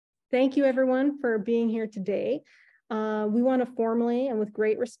Thank you everyone for being here today. We want to formally and with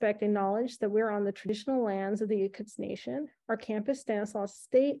great respect acknowledge that we're on the traditional lands of the Yakutsk Nation. Our campus, Stanislaus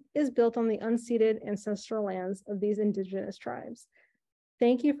State, is built on the unceded ancestral lands of these indigenous tribes.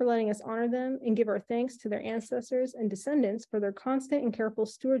 Thank you for letting us honor them and give our thanks to their ancestors and descendants for their constant and careful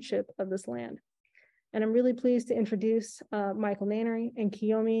stewardship of this land. And I'm really pleased to introduce Michael Nannery and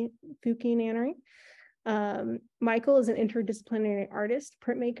Kiyomi Fukui Nannery. Michael is an interdisciplinary artist,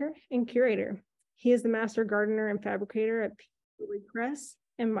 printmaker, and curator. He is the master gardener and fabricator at Peace Lily Press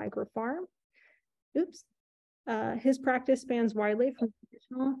Microfarm. His practice spans widely from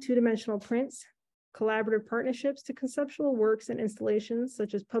traditional two-dimensional prints, collaborative partnerships to conceptual works and installations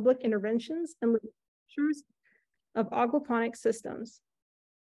such as public interventions and pictures of aquaponic systems.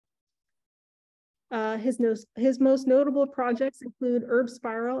 His most notable projects include Herb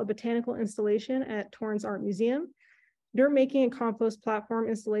Spiral, a botanical installation at Torrance Art Museum, dirt making and compost platform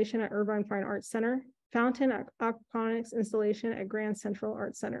installation at Irvine Fine Arts Center, fountain aquaponics installation at Grand Central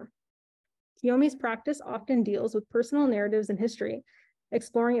Arts Center. Kiyomi's practice often deals with personal narratives and history,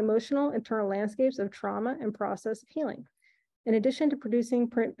 exploring emotional internal landscapes of trauma and process of healing. In addition to producing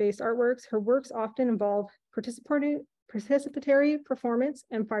print-based artworks, her works often involve participatory performance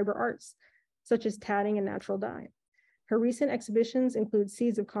and fiber arts, such as tatting and natural dye. Her recent exhibitions include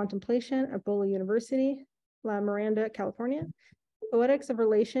Seeds of Contemplation at Bola University, La Miranda, California, Poetics of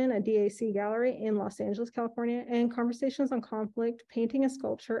Relation at DAC Gallery in Los Angeles, California, and Conversations on Conflict, Painting and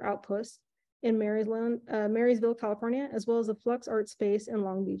Sculpture Outpost in Marysville, California, as well as the Flux Art Space in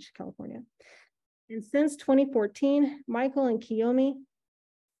Long Beach, California. And since 2014, Michael and Kiyomi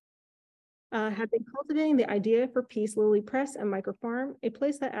have been cultivating the idea for Peace Lily Press Microfarm, a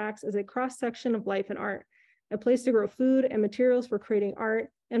place that acts as a cross-section of life and art, a place to grow food and materials for creating art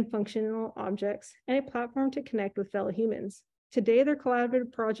and functional objects, and a platform to connect with fellow humans. Today, their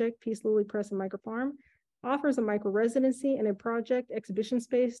collaborative project, Peace Lily Press Microfarm, offers a micro-residency and a project exhibition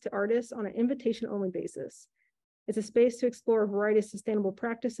space to artists on an invitation-only basis. It's a space to explore a variety of sustainable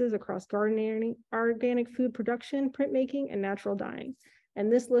practices across gardening, organic food production, printmaking, and natural dyeing. And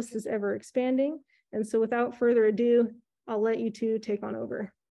this list is ever expanding. And so without further ado, I'll let you two take on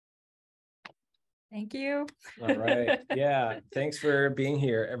over. Thank you. All right. Yeah. Thanks for being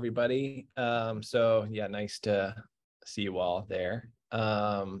here, everybody. So yeah, nice to see you all there.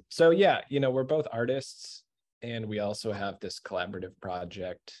 So yeah, we're both artists and we also have this collaborative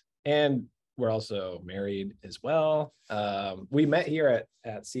project and we're also married as well. We met here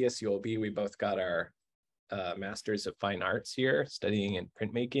at CSU. We both got our Masters of Fine Arts here, studying in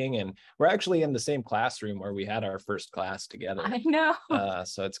printmaking, and we're actually in the same classroom where we had our first class together. I know.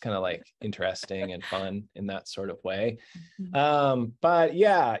 So it's kind of like interesting and fun in that sort of way. Mm-hmm. But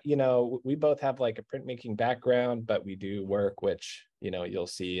yeah, we both have like a printmaking background, but we do work, which you'll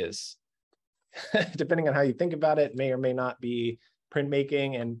see is depending on how you think about it, may or may not be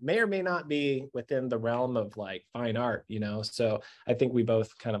printmaking and may or may not be within the realm of like fine art. So I think we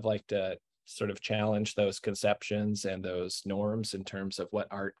both kind of like to sort of challenge those conceptions and those norms in terms of what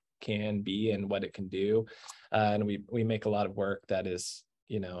art can be and what it can do. And we make a lot of work that is,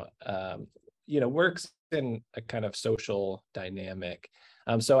 works in a kind of social dynamic.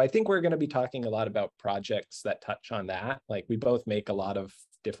 So I think we're going to be talking a lot about projects that touch on that. Like we both make a lot of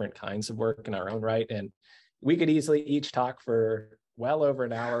different kinds of work in our own right. And we could easily each talk for well over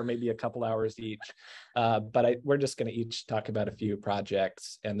an hour, maybe a couple hours each. But we're just going to each talk about a few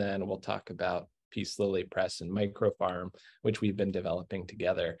projects, and then we'll talk about Peace Lily Press Microfarm, which we've been developing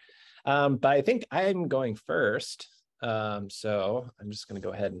together. But I think I'm going first. So I'm just going to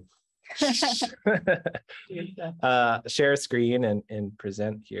go ahead and share a screen and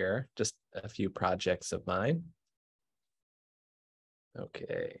present here just a few projects of mine.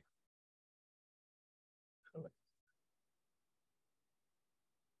 Okay.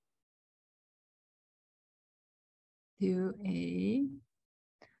 I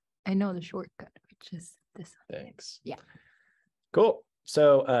know the shortcut, which is this one. Thanks. Yeah. Cool.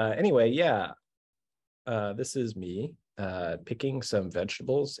 So anyway, yeah, this is me picking some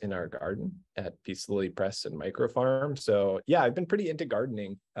vegetables in our garden at Peace Lily Press Microfarm. So yeah, I've been pretty into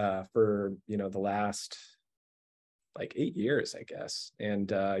gardening for the last like 8 years, I guess. And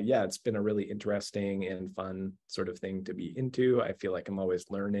yeah, it's been a really interesting and fun sort of thing to be into. I feel like I'm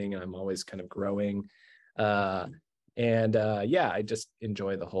always learning and I'm always kind of growing. Yeah, I just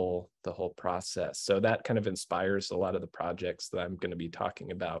enjoy the whole process. So that kind of inspires a lot of the projects that I'm going to be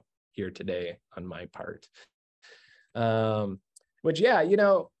talking about here today on my part. Which, yeah,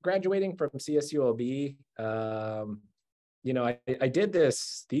 graduating from CSULB, I did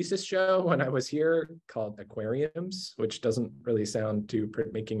this thesis show when I was here called Aquariums, which doesn't really sound too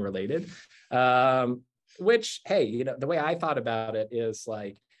printmaking related. Which, hey, the way I thought about it is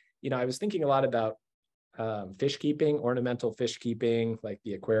like, I was thinking a lot about fish keeping, ornamental fish keeping, like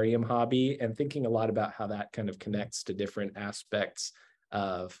the aquarium hobby, and thinking a lot about how that kind of connects to different aspects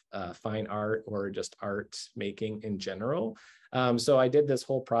of fine art or just art making in general. So I did this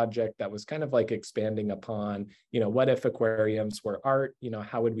whole project that was kind of like expanding upon, what if aquariums were art?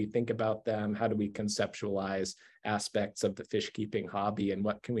 How would we think about them? How do we conceptualize aspects of the fish keeping hobby, and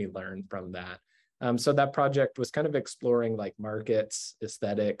what can we learn from that? So that project was kind of exploring like markets,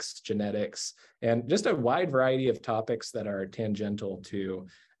 aesthetics, genetics, and just a wide variety of topics that are tangential to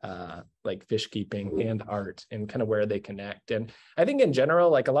like fish keeping and art, and kind of where they connect. And I think in general,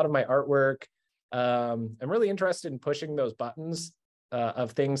 like a lot of my artwork, I'm really interested in pushing those buttons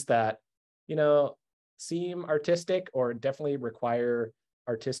of things that, seem artistic or definitely require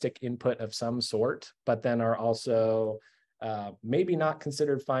artistic input of some sort, but then are also maybe not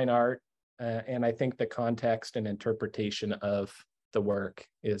considered fine art. And I think the context and interpretation of the work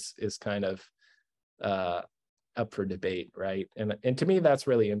is kind of up for debate, right? And to me, that's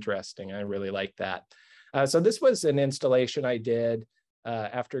really interesting. I really like that. So this was an installation I did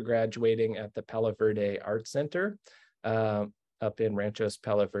after graduating at the Palo Verde Art Center up in Ranchos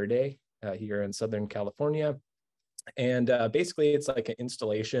Palo Verde here in Southern California. And basically, it's like an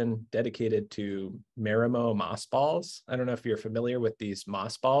installation dedicated to Marimo moss balls. I don't know if you're familiar with these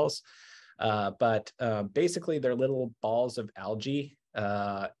moss balls. But basically they're little balls of algae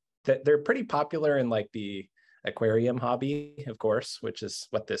that they're pretty popular in like the aquarium hobby, of course, which is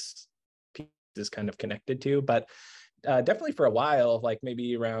what this piece is kind of connected to. But definitely for a while, like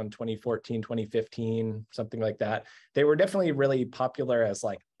maybe around 2014, 2015, something like that, they were definitely really popular as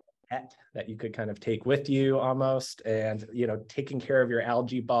like a pet that you could kind of take with you almost. And, taking care of your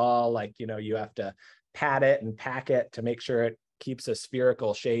algae ball, like, you have to pat it and pack it to make sure it keeps a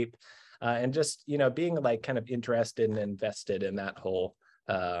spherical shape. And just, being like kind of interested and invested in that whole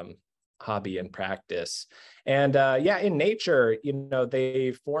hobby and practice. And in nature,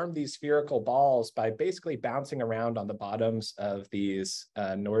 they form these spherical balls by basically bouncing around on the bottoms of these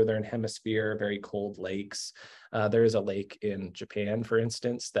northern hemisphere, very cold lakes. There is a lake in Japan, for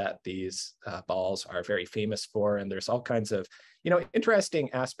instance, that these balls are very famous for. And there's all kinds of, interesting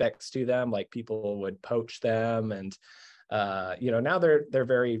aspects to them, like people would poach them, and now they're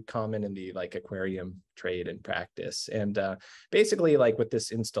very common in the like aquarium trade and practice. And basically, like with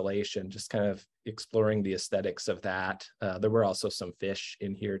this installation, just kind of exploring the aesthetics of that. There were also some fish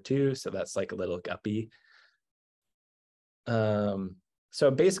in here too, so that's like a little guppy.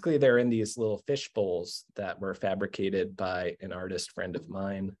 So basically, they're in these little fish bowls that were fabricated by an artist friend of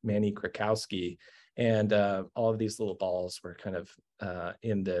mine, Manny Krakowski, and all of these little balls were kind of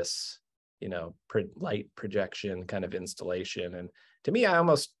in this light projection kind of installation. And to me, I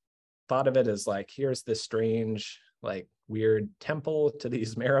almost thought of it as like, here's this strange, like weird temple to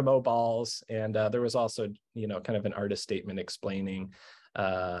these Marimo balls. And there was also, kind of an artist statement explaining,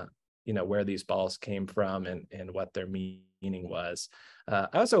 where these balls came from and what their meaning was. I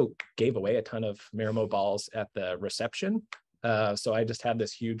also gave away a ton of Marimo balls at the reception. So I just had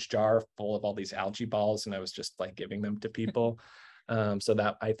this huge jar full of all these algae balls, and I was just like giving them to people. So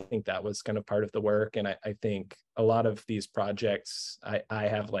that, I think that was kind of part of the work. And I think a lot of these projects, I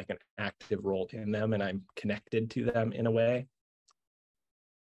have like an active role in them, and I'm connected to them in a way.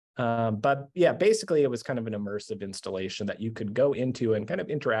 But yeah, basically it was kind of an immersive installation that you could go into and kind of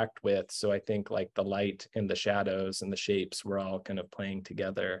interact with. So I think like the light and the shadows and the shapes were all kind of playing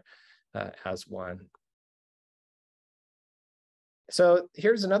together as one. So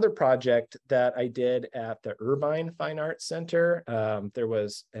here's another project that I did at the Irvine Fine Arts Center. There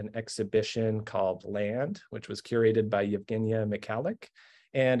was an exhibition called Land, which was curated by Yevgenia Mikhalik.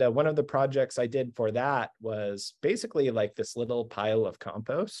 And one of the projects I did for that was basically like this little pile of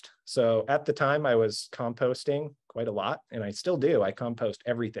compost. So at the time I was composting quite a lot, and I still do. I compost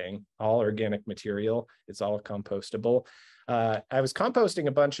everything, all organic material. It's all compostable. I was composting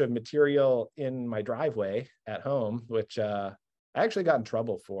a bunch of material in my driveway at home, which I actually got in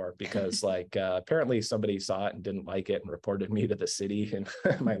trouble for, because like apparently somebody saw it and didn't like it and reported me to the city, and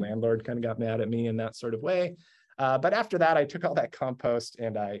my landlord kind of got mad at me in that sort of way. But after that, I took all that compost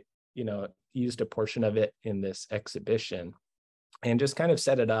and I, used a portion of it in this exhibition and just kind of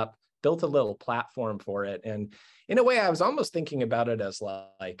set it up, built a little platform for it. And in a way, I was almost thinking about it as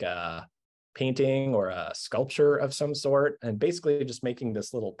like a painting or a sculpture of some sort, and basically just making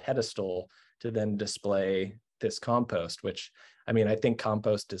this little pedestal to then display this compost, which, I mean, I think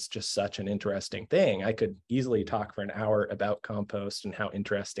compost is just such an interesting thing. I could easily talk for an hour about compost and how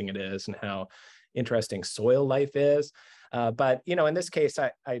interesting it is and how interesting soil life is. But, you know, in this case,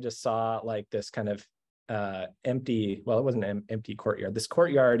 I just saw like this kind of empty, well, it wasn't an empty courtyard, this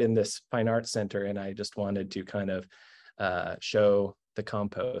courtyard in this fine arts center. And I just wanted to kind of show the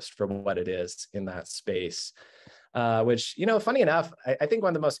compost for what it is in that space. Which, you know, funny enough, I think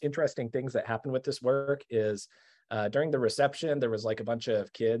one of the most interesting things that happened with this work is during the reception, there was like a bunch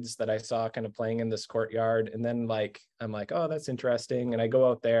of kids that I saw kind of playing in this courtyard. And then like, I'm like, oh, that's interesting. And I go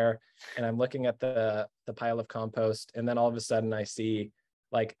out there and I'm looking at the pile of compost. And then all of a sudden I see,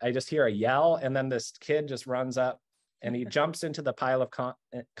 like, I just hear a yell. And then this kid just runs up and he jumps into the pile of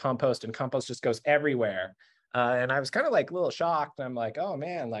compost, and compost just goes everywhere. And I was kind of like a little shocked. I'm like, oh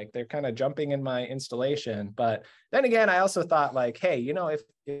man, like they're kind of jumping in my installation. But then again, I also thought like, hey, you know,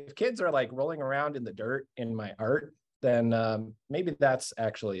 if kids are like rolling around in the dirt in my art, then maybe that's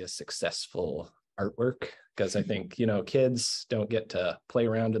actually a successful artwork, because I think, you know, kids don't get to play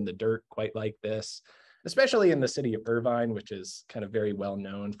around in the dirt quite like this, especially in the city of Irvine, which is kind of very well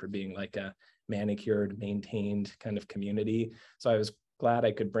known for being like a manicured, maintained kind of community. So I was glad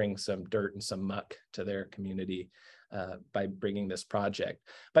I could bring some dirt and some muck to their community by bringing this project.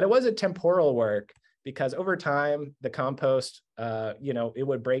 But it was a temporal work, because over time, the compost, you know, it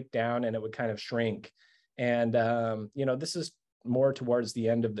would break down and it would kind of shrink. And, you know, this is more towards the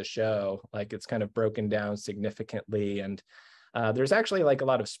end of the show, like it's kind of broken down significantly. And there's actually like a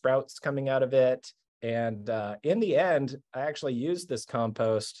lot of sprouts coming out of it. And in the end, I actually used this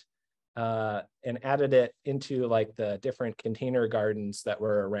compost and added it into like the different container gardens that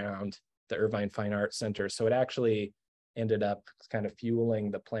were around the Irvine Fine Arts Center. So it actually ended up kind of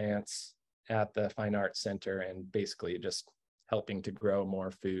fueling the plants at the Fine Arts Center and basically just helping to grow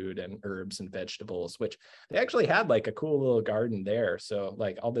more food and herbs and vegetables, which they actually had like a cool little garden there. So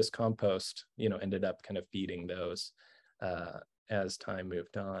like all this compost, you know, ended up kind of feeding those as time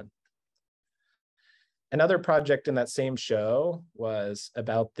moved on. Another project in that same show was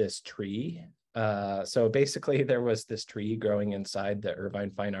about this tree. So basically there was this tree growing inside the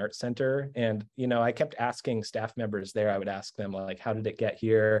Irvine Fine Arts Center. And, you know, I kept asking staff members there, I would ask them like, how did it get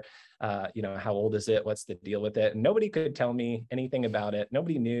here? You know, how old is it? What's the deal with it? And nobody could tell me anything about it.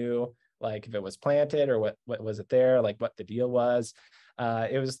 Nobody knew like if it was planted or what was it there, like what the deal was.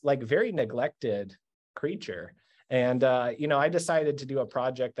 It was like very neglected creature. And, you know, I decided to do a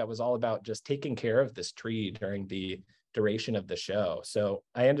project that was all about just taking care of this tree during the duration of the show. So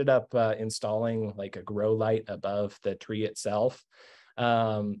I ended up installing like a grow light above the tree itself.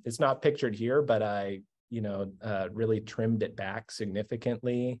 It's not pictured here, but I, you know, really trimmed it back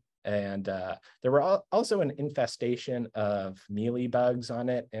significantly. And there were also an infestation of mealy bugs on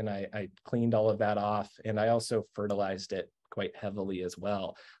it. And I cleaned all of that off. And I also fertilized it quite heavily as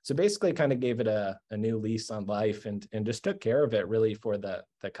well. So basically kind of gave it a new lease on life and just took care of it really for the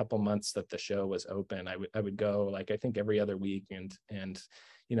couple months that the show was open. I would go like, I think every other week and,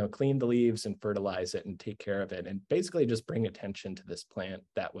 you know, clean the leaves and fertilize it and take care of it and basically just bring attention to this plant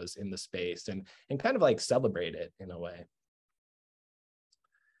that was in the space and kind of like celebrate it in a way.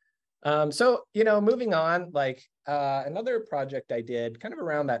 So, you know, moving on, like another project I did kind of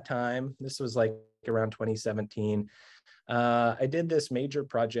around that time, this was like around 2017. I did this major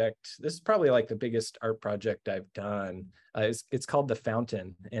project. This is probably like the biggest art project I've done. It's called The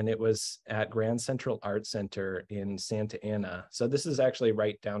Fountain, and it was at Grand Central Art Center in Santa Ana. So this is actually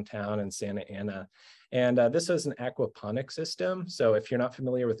right downtown in Santa Ana. And this was an aquaponic system. So if you're not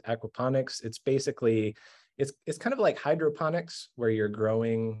familiar with aquaponics, it's basically, it's kind of like hydroponics where you're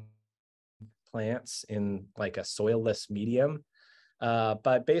growing plants in like a soilless medium.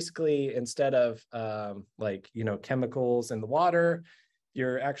 But basically, instead of like, you know, chemicals in the water,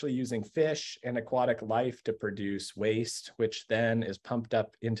 you're actually using fish and aquatic life to produce waste, which then is pumped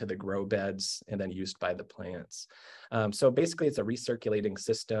up into the grow beds and then used by the plants. So basically, it's a recirculating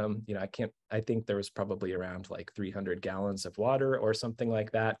system. You know, I think there was probably around like 300 gallons of water or something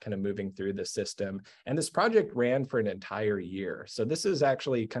like that kind of moving through the system. And this project ran for an entire year. So this is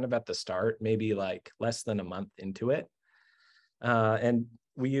actually kind of at the start, maybe like less than a month into it. And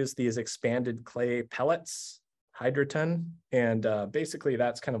we use these expanded clay pellets, hydroton, and basically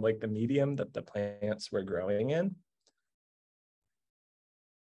that's kind of like the medium that the plants were growing in.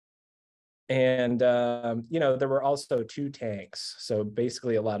 And, you know, there were also 2 tanks. So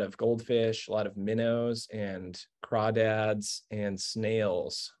basically a lot of goldfish, a lot of minnows and crawdads and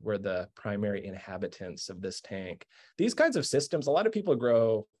snails were the primary inhabitants of this tank. These kinds of systems, a lot of people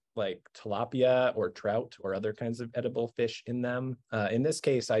grow like tilapia or trout or other kinds of edible fish in them. In this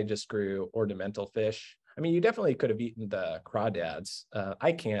case, I just grew ornamental fish. I mean, you definitely could have eaten the crawdads.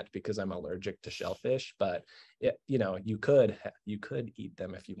 I can't because I'm allergic to shellfish, but you could eat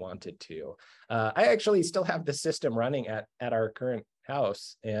them if you wanted to. I actually still have the system running at our current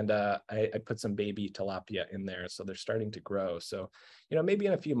house, and I put some baby tilapia in there, so they're starting to grow. So, maybe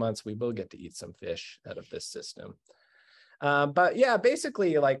in a few months we will get to eat some fish out of this system. But yeah,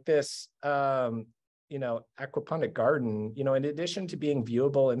 basically like this, aquaponic garden, in addition to being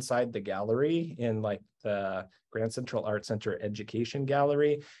viewable inside the gallery in like the Grand Central Art Center Education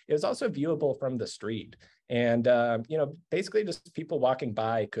Gallery, it was also viewable from the street. And, basically just people walking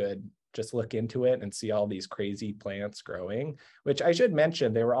by could just look into it and see all these crazy plants growing, which I should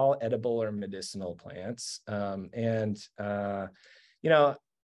mention, they were all edible or medicinal plants.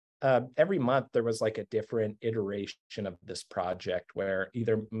 Every month there was like a different iteration of this project where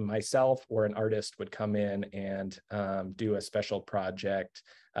either myself or an artist would come in and do a special project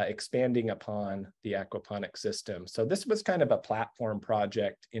expanding upon the aquaponic system. So this was kind of a platform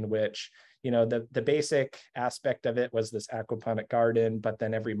project in which, the basic aspect of it was this aquaponic garden, but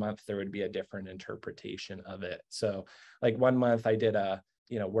then every month there would be a different interpretation of it. So like one month I did a,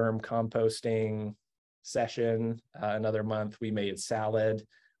 worm composting session. Another month we made salad,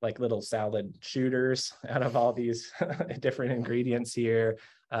 like little salad shooters out of all these different ingredients here.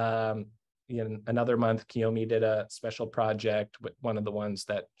 Another month, Kiyomi did a special project with one of the ones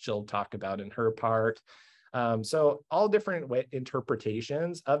that she'll talk about in her part. So all different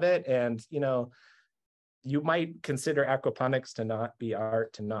interpretations of it. And, you might consider aquaponics to not be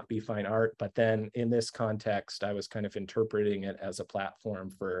art, to not be fine art. But then in this context, I was kind of interpreting it as a platform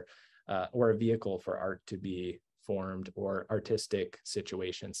for, or a vehicle for art to be formed or artistic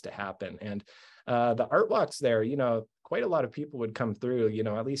situations to happen. And the art walks there, quite a lot of people would come through,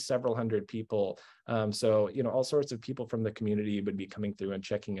 at least several hundred people. So, all sorts of people from the community would be coming through and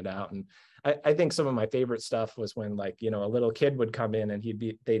checking it out. And I think some of my favorite stuff was when a little kid would come in and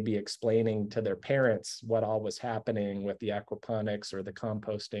they'd be explaining to their parents what all was happening with the aquaponics or the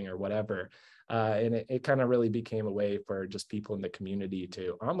composting or whatever. And it kind of really became a way for just people in the community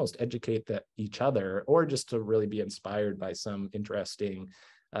to almost educate each other, or just to really be inspired by some interesting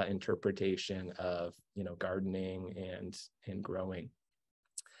interpretation of, gardening and growing.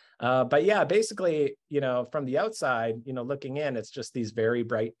 But yeah, basically, from the outside, looking in, it's just these very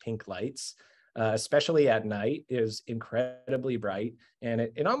bright pink lights, especially at night, is incredibly bright. And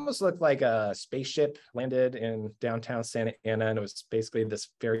it almost looked like a spaceship landed in downtown Santa Ana. And it was basically this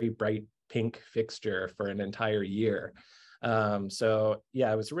very bright pink fixture for an entire year. So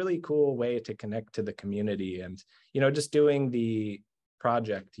yeah, it was a really cool way to connect to the community. And, just doing the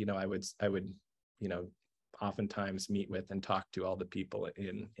project, I would, oftentimes meet with and talk to all the people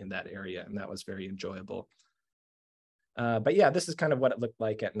in that area. And that was very enjoyable. But yeah, this is kind of what it looked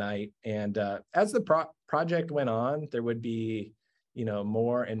like at night. And as the project went on, there would be,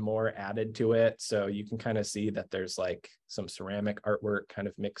 more and more added to it. So you can kind of see that there's like some ceramic artwork kind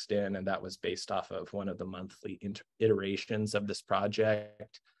of mixed in, and that was based off of one of the monthly iterations of this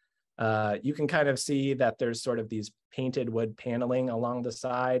project. You can kind of see that there's sort of these painted wood paneling along the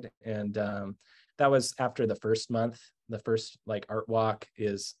side. And that was after the first month. The first art walk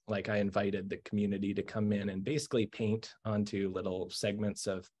is I invited the community to come in and basically paint onto little segments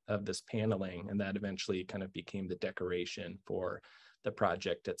of this paneling. And that eventually kind of became the decoration for the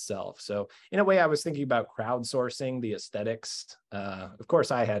project itself. So in a way, I was thinking about crowdsourcing the aesthetics. Of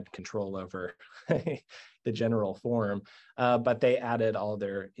course, I had control over the general form, but they added all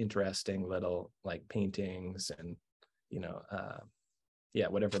their interesting little paintings and, yeah,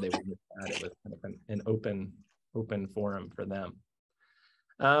 whatever they wanted to add. It was kind of an open forum for them.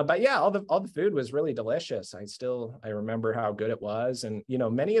 But yeah, all the food was really delicious. I remember how good it was. And,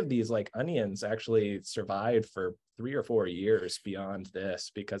 many of these onions actually survived for 3 or 4 years beyond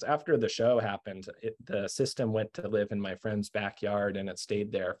this, because after the show happened, the system went to live in my friend's backyard, and it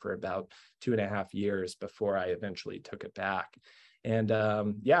stayed there for about 2.5 years before I eventually took it back. And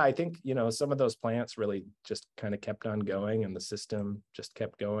yeah, I think, some of those plants really just kind of kept on going, and the system just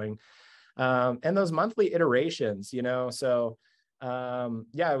kept going. And those monthly iterations, so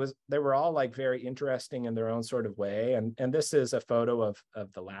yeah, they were all very interesting in their own sort of way. And this is a photo of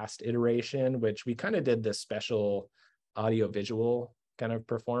the last iteration, which we kind of did this special audio-visual kind of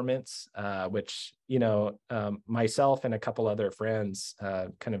performance, which, myself and a couple other friends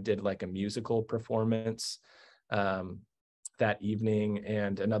kind of did a musical performance that evening.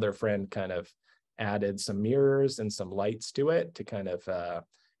 And another friend kind of added some mirrors and some lights to it to kind of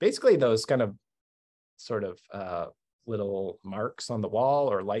basically those kind of sort of little marks on the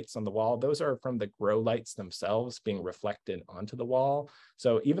wall or lights on the wall. Those are from the grow lights themselves being reflected onto the wall.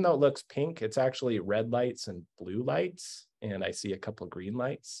 So even though it looks pink, it's actually red lights and blue lights. And I see a couple green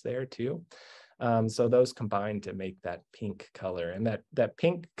lights there too. So those combine to make that pink color. And that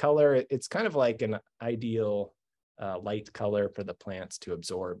pink color, it's kind of like an ideal light color for the plants to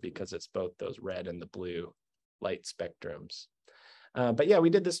absorb because it's both those red and the blue light spectrums. But yeah,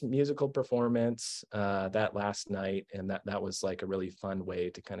 we did this musical performance that last night, and that was like a really fun way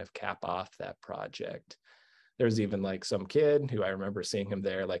to kind of cap off that project. There's even like some kid who I remember seeing him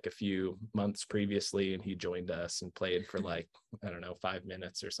there like a few months previously, and he joined us and played for like, I don't know, 5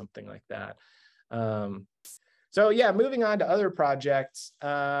 minutes or something like that. So yeah, moving on to other projects,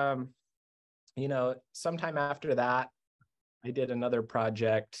 you know, sometime after that, I did another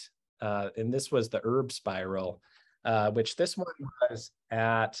project, and this was the herb spiral, which this one was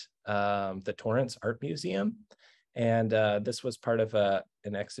at the Torrance Art Museum. And this was part of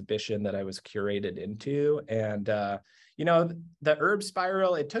an exhibition that I was curated into. And, you know, the herb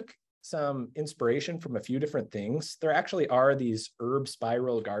spiral, it took some inspiration from a few different things. There actually are these herb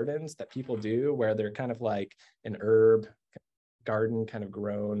spiral gardens that people do where they're kind of like an herb garden kind of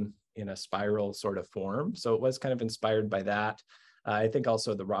grown in a spiral sort of form. So it was kind of inspired by that. I think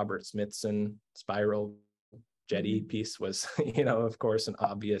also the Robert Smithson spiral jetty piece was, you know, of course, an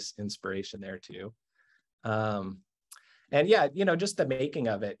obvious inspiration there too. And yeah, you know, just the making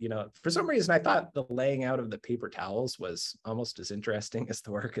of it, you know, for some reason, I thought the laying out of the paper towels was almost as interesting as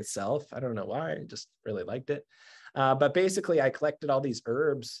the work itself. I don't know why, I just really liked it. But basically, I collected all these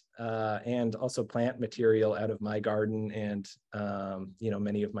herbs and also plant material out of my garden and, you know,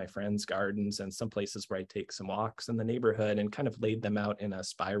 many of my friends' gardens and some places where I take some walks in the neighborhood and kind of laid them out in a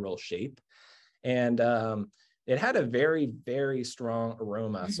spiral shape. And it had a very, very strong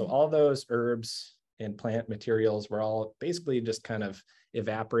aroma. So all those herbs and plant materials were all basically just kind of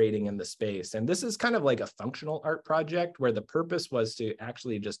evaporating in the space. And this is kind of like a functional art project where the purpose was to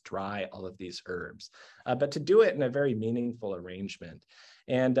actually just dry all of these herbs, but to do it in a very meaningful arrangement.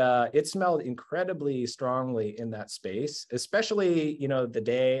 And it smelled incredibly strongly in that space, especially, you know, the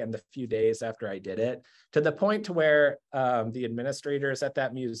day and the few days after I did it, to the point to where the administrators at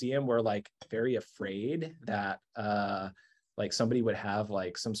that museum were like very afraid that like somebody would have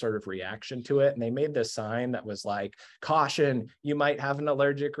like some sort of reaction to it. And they made this sign that was like, caution, you might have an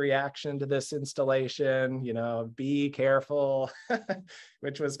allergic reaction to this installation, you know, be careful,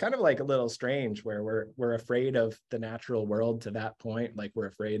 which was kind of like a little strange where we're afraid of the natural world to that point. Like we're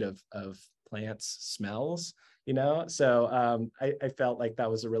afraid of plants' smells, you know? So I felt like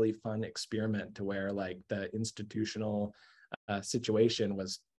that was a really fun experiment to where like the institutional situation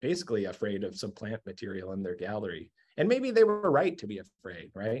was basically afraid of some plant material in their gallery. And maybe they were right to be afraid,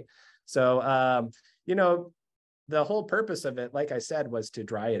 right? So, you know, the whole purpose of it, like I said, was to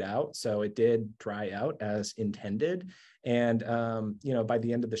dry it out. So it did dry out as intended. And, you know, by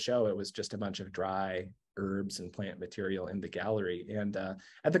the end of the show, it was just a bunch of dry herbs and plant material in the gallery. And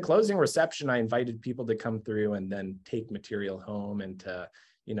at the closing reception, I invited people to come through and then take material home and to,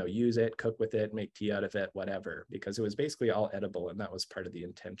 you know, use it, cook with it, make tea out of it, whatever, because it was basically all edible. And that was part of the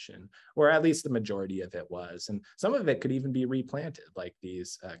intention, or at least the majority of it was. And some of it could even be replanted, like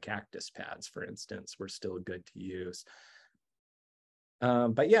these cactus pads, for instance, were still good to use.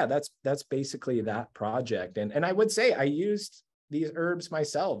 But yeah, that's basically that project. And I would say I used these herbs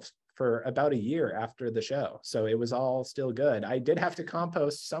myself for about a year after the show. So it was all still good. I did have to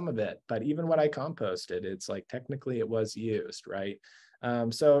compost some of it, but even what I composted, it's like technically it was used, right?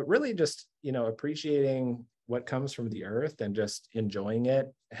 So really just, you know, appreciating what comes from the earth and just enjoying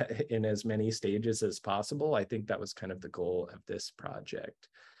it in as many stages as possible. I think that was kind of the goal of this project.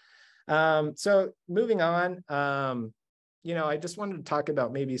 So moving on, you know, I just wanted to talk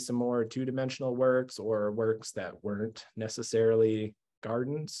about maybe some more two-dimensional works or works that weren't necessarily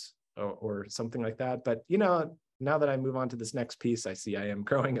gardens or something like that. But, you know, now that I move on to this next piece, I see I am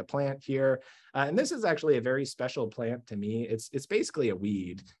growing a plant here. And this is actually a very special plant to me. It's basically a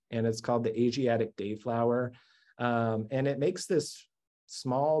weed, and it's called the Asiatic dayflower. And it makes this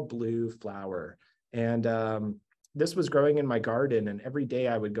small blue flower. And this was growing in my garden, and every day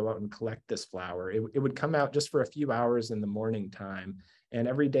I would go out and collect this flower. It would come out just for a few hours in the morning time. And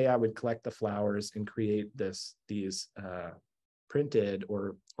every day I would collect the flowers and create these printed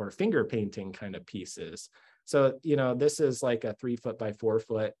or finger painting kind of pieces. So, you know, this is like a 3 foot by 4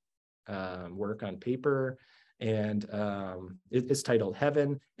 foot work on paper, and it's titled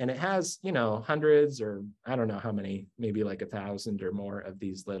Heaven. And it has, you know, hundreds, or I don't know how many, maybe like 1,000 or more of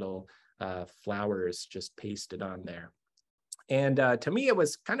these little flowers just pasted on there. And to me, it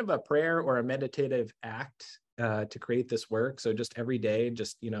was kind of a prayer or a meditative act to create this work. So just every day,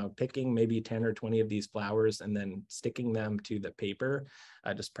 just, picking maybe 10 or 20 of these flowers and then sticking them to the paper,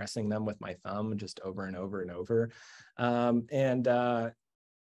 just pressing them with my thumb just over and over and over. To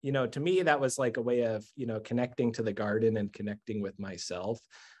me, that was like a way of, connecting to the garden and connecting with myself.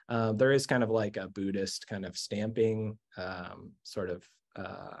 There is kind of like a Buddhist kind of stamping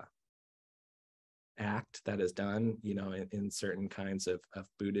act that is done, in certain kinds of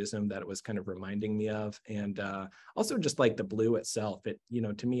Buddhism that it was kind of reminding me of. And also just like the blue itself, it,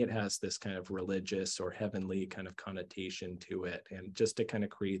 to me, it has this kind of religious or heavenly kind of connotation to it. And just to kind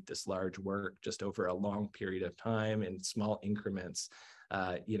of create this large work just over a long period of time in small increments,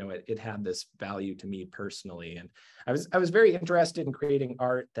 it had this value to me personally. And I was very interested in creating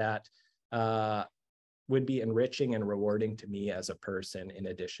art that would be enriching and rewarding to me as a person, in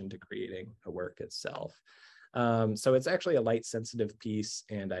addition to creating a work itself. So it's actually a light sensitive piece,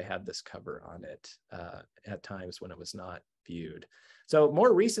 and I had this cover on it at times when it was not viewed. So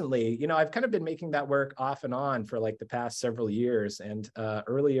more recently, I've kind of been making that work off and on for like the past several years. And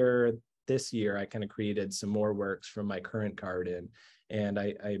earlier this year, I kind of created some more works from my current garden. And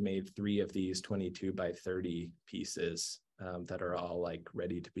I made 3 of these 22 by 30 pieces that are all like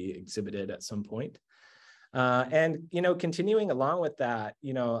ready to be exhibited at some point. Continuing along with that,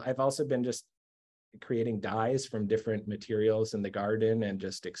 I've also been just creating dyes from different materials in the garden and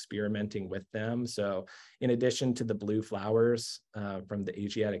just experimenting with them. So in addition to the blue flowers from the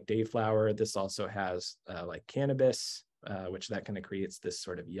Asiatic dayflower, this also has like cannabis, which that kind of creates this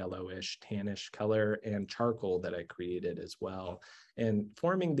sort of yellowish, tannish color, and charcoal that I created as well, and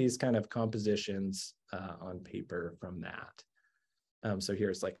forming these kind of compositions on paper from that. So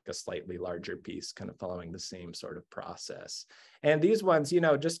here's like a slightly larger piece kind of following the same sort of process. And these ones,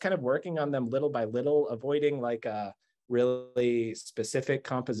 just kind of working on them little by little, avoiding like a really specific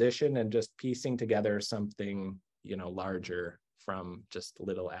composition and just piecing together something, larger from just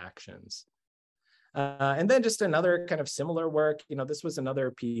little actions. And then just another kind of similar work, this was another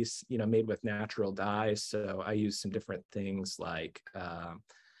piece, made with natural dyes. So I used some different things like, I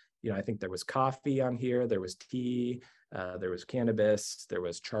think there was coffee on here, there was tea, there was cannabis, there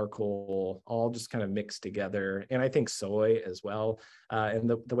was charcoal, all just kind of mixed together. And I think soy as well. And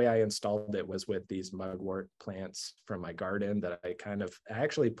the way I installed it was with these mugwort plants from my garden that I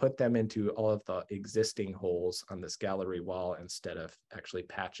actually put them into all of the existing holes on this gallery wall instead of actually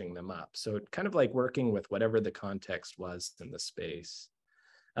patching them up. So kind of like working with whatever the context was in the space.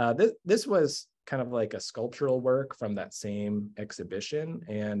 This was kind of like a sculptural work from that same exhibition.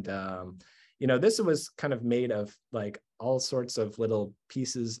 And this was kind of made of like all sorts of little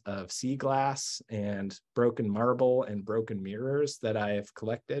pieces of sea glass and broken marble and broken mirrors that I've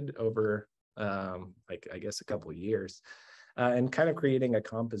collected over I guess a couple of years, and kind of creating a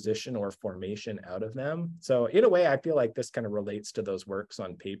composition or formation out of them. So in a way, I feel like this kind of relates to those works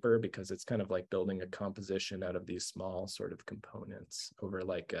on paper, because it's kind of like building a composition out of these small sort of components over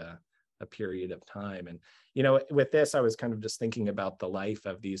like a period of time. And with this, I was kind of just thinking about the life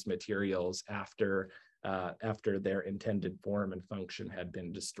of these materials after their intended form and function had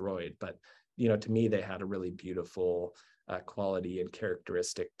been destroyed. But to me, they had a really beautiful quality and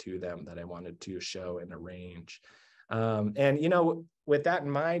characteristic to them that I wanted to show and arrange. And with that in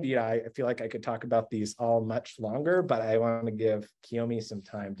mind, I feel like I could talk about these all much longer, but I want to give Kiyomi some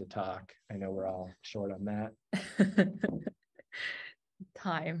time to talk. I know we're all short on that.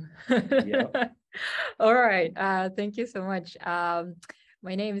 Time. Yep. All right. Thank you so much.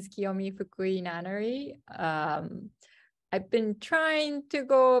 My name is Kiyomi Fukui Nannery. I've been trying to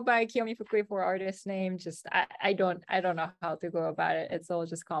go by Kiyomi Fukui for artist name. Just I don't know how to go about it. It's all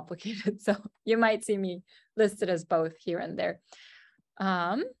just complicated. So you might see me listed as both here and there.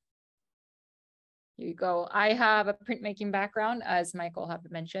 Here you go. I have a printmaking background, as Michael have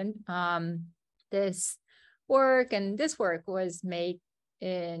mentioned. This work was made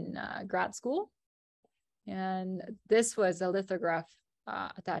in grad school, and this was a lithograph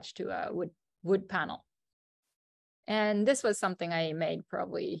attached to a wood panel. And this was something I made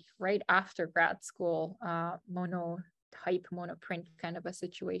probably right after grad school, monoprint kind of a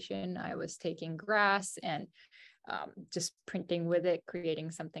situation. I was taking grass and just printing with it, creating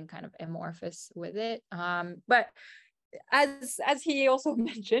something kind of amorphous with it. But as he also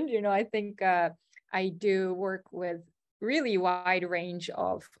mentioned, I think I do work with really wide range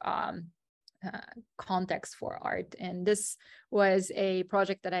of context for art. And this was a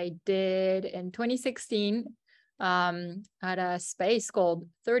project that I did in 2016 at a space called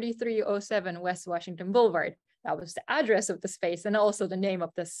 3307 West Washington Boulevard. That was the address of the space and also the name of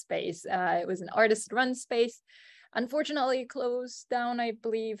the space. It was an artist-run space. unfortunately closed down, I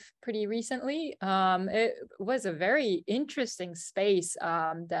believe, pretty recently. It was a very interesting space.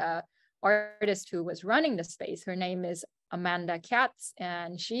 The artist who was running the space, her name is Amanda Katz,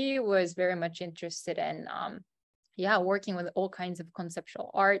 and she was very much interested in working with all kinds of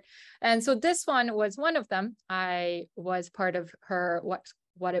conceptual art. And so this one was one of them. I was part of her,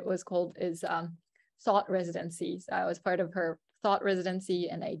 what it was called is thought residencies. I was part of her thought residency,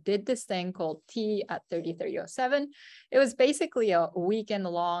 and I did this thing called Tea at 3307. It was basically a weekend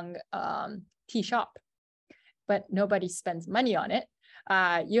long tea shop, but nobody spends money on it.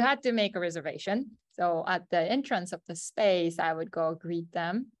 You had to make a reservation. So at the entrance of the space, I would go greet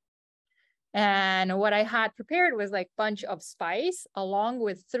them. And what I had prepared was like a bunch of spice along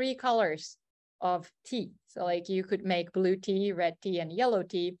with 3 colors of tea. So like you could make blue tea, red tea, and yellow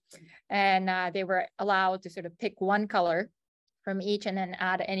tea. And they were allowed to sort of pick one color from each and then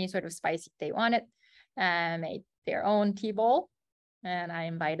add any sort of spice they wanted, and made their own tea bowl. And I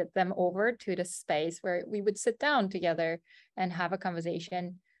invited them over to the space where we would sit down together and have a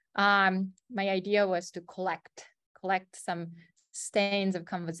conversation. My idea was to collect some stains of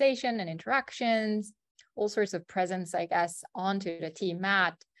conversation and interactions, all sorts of presents, I guess, onto the tea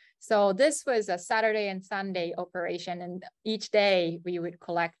mat. So this was a Saturday and Sunday operation, and each day we would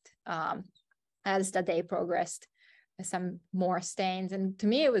collect, as the day progressed, some more stains. And to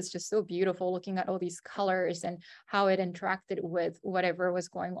me, it was just so beautiful looking at all these colors and how it interacted with whatever was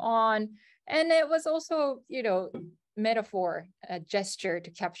going on. And it was also, metaphor, a gesture to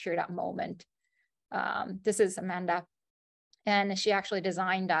capture that moment. This is Amanda. And she actually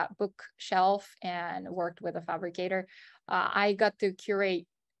designed that bookshelf and worked with a fabricator. I got to curate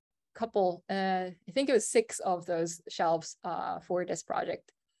a couple, I think it was 6 of those shelves for this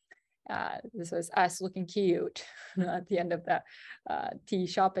project. This was us looking cute at the end of the tea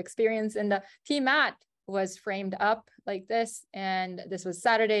shop experience. And the tea mat was framed up like this. And this was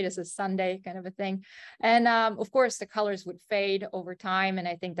Saturday, this is Sunday, kind of a thing. And of course, the colors would fade over time. And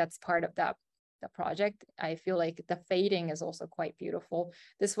I think that's part of the project. I feel like the fading is also quite beautiful.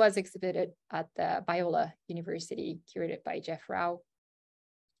 This was exhibited at the Biola University, curated by Jeff Rao.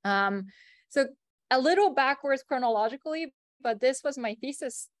 So a little backwards chronologically, but this was my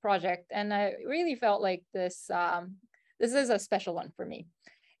thesis project, and I really felt like this is a special one for me.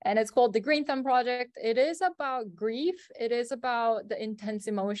 And it's called the Green Thumb Project. It is about grief. It is about the intense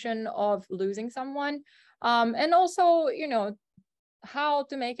emotion of losing someone, and also, how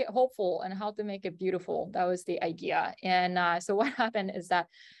to make it hopeful and how to make it beautiful. That was the idea. And so what happened is that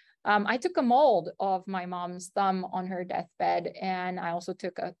I took a mold of my mom's thumb on her deathbed, and I also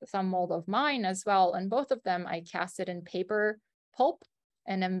took a thumb mold of mine as well. And both of them, I cast it in paper pulp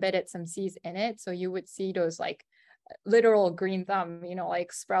and embedded some seeds in it. So you would see those like literal green thumb,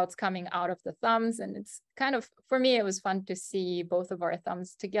 like sprouts coming out of the thumbs. And it's kind of, for me, it was fun to see both of our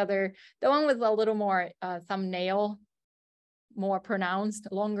thumbs together. The one with a little more thumbnail, more pronounced,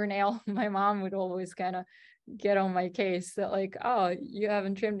 longer nail. My mom would always kind of get on my case that like, oh, you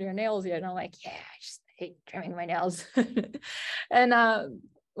haven't trimmed your nails yet. And I'm like, yeah, I just hate trimming my nails. And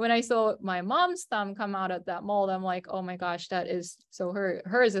when I saw my mom's thumb come out of that mold, I'm like, oh my gosh, that is, so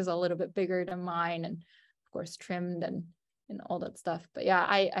hers is a little bit bigger than mine, and of course trimmed and all that stuff. But yeah,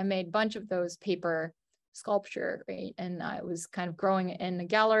 I made a bunch of those paper sculpture, right? And I was kind of growing in the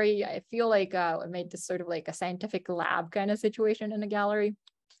gallery. I feel like I made this sort of like a scientific lab kind of situation in the gallery,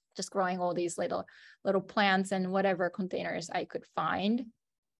 just growing all these little plants in whatever containers I could find.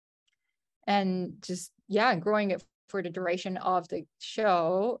 And just, yeah, growing it for the duration of the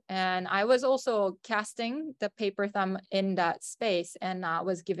show. And I was also casting the paper thumb in that space, and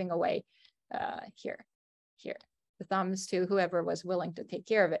was giving away here, the thumbs to whoever was willing to take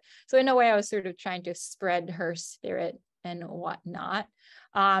care of it. So in a way, I was sort of trying to spread her spirit and whatnot.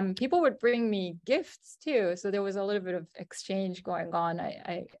 People would bring me gifts too. So there was a little bit of exchange going on.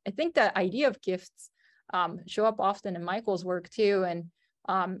 I think the idea of gifts show up often in Michael's work too. And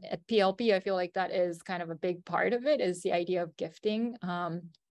at PLP, I feel like that is kind of a big part of it, is the idea of gifting. And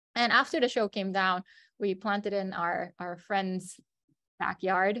after the show came down, we planted in our friend's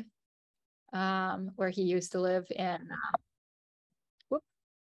backyard, where he used to live in.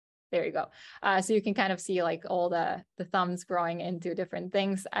 There you go. So you can kind of see like all the thumbs growing into different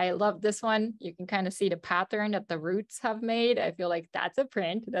things. I love this one. You can kind of see the pattern that the roots have made. I feel like that's a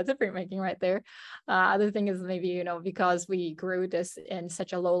printmaking right there. Other thing is maybe, because we grew this in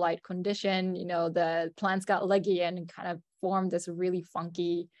such a low light condition, the plants got leggy and kind of formed this really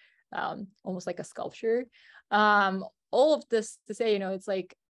funky, almost like a sculpture. All of this to say, it's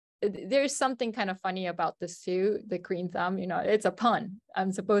like there's something kind of funny about this too, the green thumb, it's a pun.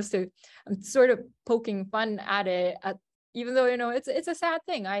 I'm sort of poking fun at it, even though, it's a sad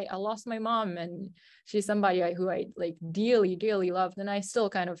thing. I lost my mom, and she's somebody who I like dearly, dearly loved. And I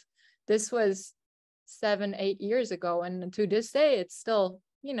still this was 7-8 years ago. And to this day, it's still,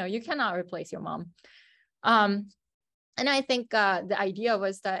 you cannot replace your mom. And I think the idea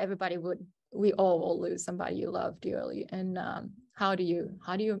was that we all will lose somebody you love dearly. And how do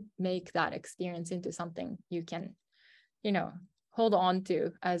you make that experience into something you can, hold on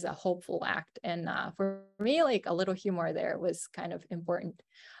to as a hopeful act? And for me, like a little humor there was kind of important.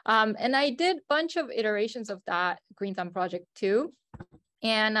 And I did a bunch of iterations of that Green Thumb project too.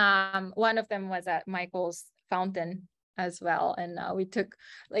 And one of them was at Michael's fountain as well. And we took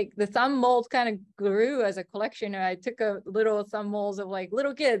like the thumb mold kind of grew as a collection. And I took a little thumb molds of like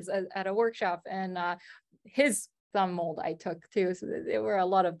little kids at a workshop, and his thumb mold I took too. So there were a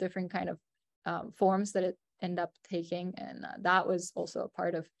lot of different kind of forms that it ended up taking. And that was also a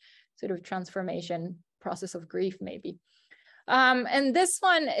part of sort of transformation process of grief maybe. And this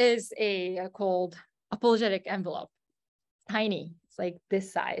one is called apologetic envelope. Tiny, it's like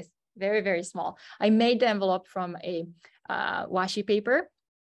this size, very, very small. I made the envelope from a washi paper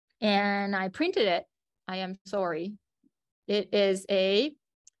and I printed it. I am sorry. It is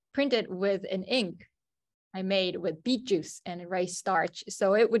printed with an ink I made with beet juice and rice starch.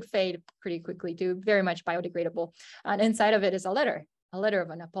 So it would fade pretty quickly too, very much biodegradable. And inside of it is a letter of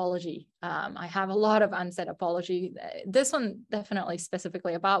an apology. I have a lot of unsaid apology. This one definitely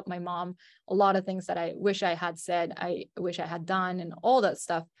specifically about my mom, a lot of things that I wish I had said, I wish I had done, and all that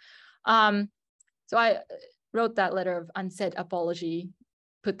stuff. So I wrote that letter of unsaid apology,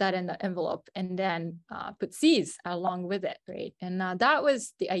 put that in the envelope, and then put C's along with it, right? And that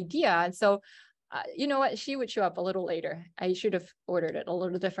was the idea. And so, you know what, she would show up a little later. I should have ordered it a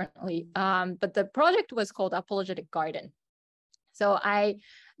little differently. But the project was called Apologetic Garden. So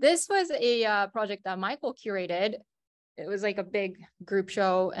this was a project that Michael curated. It was like a big group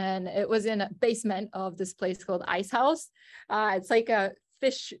show, and it was in a basement of this place called Ice House. It's like a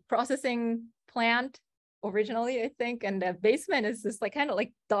fish processing plant originally, I think. And the basement is this like kind of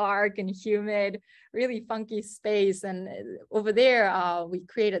like dark and humid, really funky space. And over there, we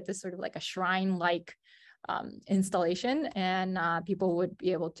created this sort of like a shrine-like installation, and people would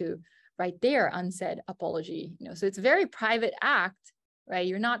be able to write their unsaid apology. So it's a very private act, right?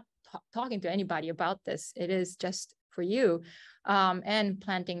 You're not talking to anybody about this. It is just for you, and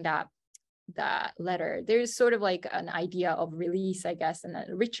planting that letter. There's sort of like an idea of release, I guess, and a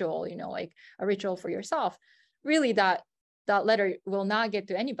ritual, like a ritual for yourself. Really, that letter will not get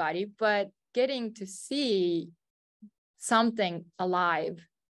to anybody, but getting to see something alive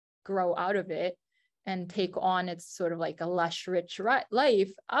grow out of it and take on its sort of like a lush, rich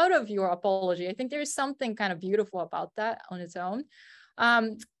life out of your apology. I think there's something kind of beautiful about that on its own.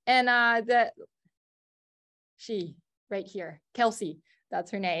 She right here, Kelsey,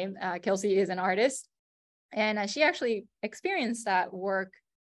 that's her name. Kelsey is an artist, and she actually experienced that work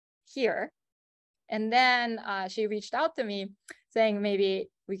here. And then she reached out to me saying, maybe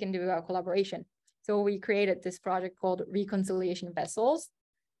we can do a collaboration. So we created this project called Reconciliation Vessels.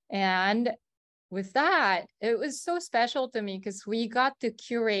 And with that, it was so special to me because we got to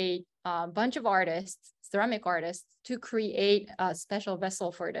curate a bunch of artists, ceramic artists, to create a special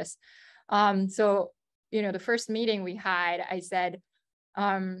vessel for this. So, the first meeting we had, I said,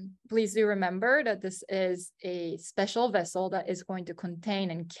 please do remember that this is a special vessel that is going to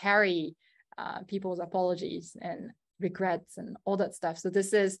contain and carry people's apologies and regrets and all that stuff. So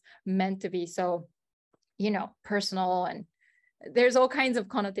this is meant to be so, personal, and there's all kinds of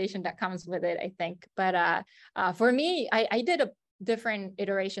connotation that comes with it, I think. But for me, I did different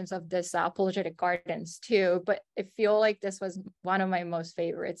iterations of this apologetic gardens too, but I feel like this was one of my most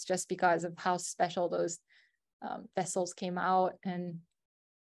favorites just because of how special those vessels came out. And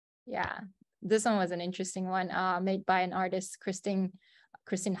yeah, this one was an interesting one, made by an artist, Kristen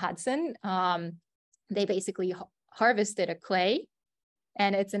Hudson. They basically harvested a clay,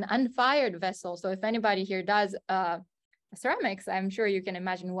 and it's an unfired vessel. So if anybody here does ceramics, I'm sure you can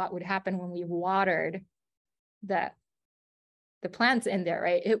imagine what would happen when we watered the plants in there,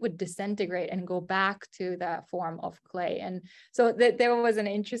 right? It would disintegrate and go back to the form of clay. And so there was an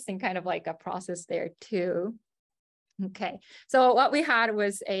interesting kind of like a process there too. Okay, so what we had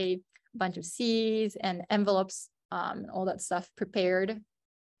was a bunch of C's and envelopes, all that stuff prepared.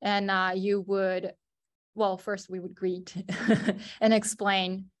 And you would, well, first we would greet and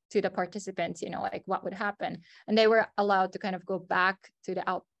explain to the participants, like what would happen. And they were allowed to kind of go back to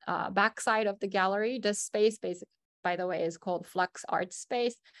the back side of the gallery. This space by the way, is called Flux Art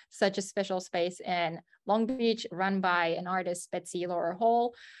Space, such a special space in Long Beach, run by an artist, Betsy Laura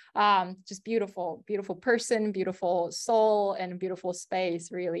Hall. Just beautiful, beautiful person, beautiful soul, and beautiful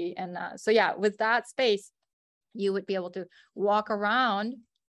space, really. And so yeah, with that space, you would be able to walk around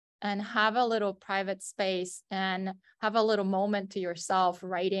and have a little private space and have a little moment to yourself,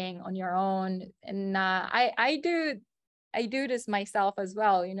 writing on your own. And I do this myself as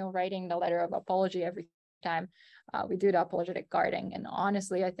well, you know, writing the letter of apology every time we do the apologetic gardening. And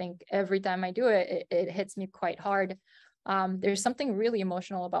honestly, I think every time I do it, it hits me quite hard. There's something really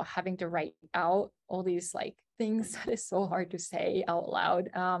emotional about having to write out all these like things that is so hard to say out loud.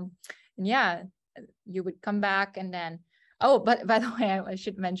 And yeah, you would come back and then, oh, but by the way, I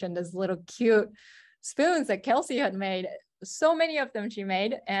should mention this little cute spoons that Kelsey had made. So many of them she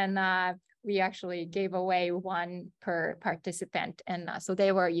made, and we actually gave away one per participant. And so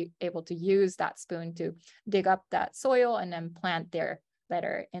they were able to use that spoon to dig up that soil and then plant their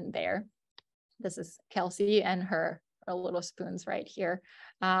letter in there. This is Kelsey and her little spoons right here.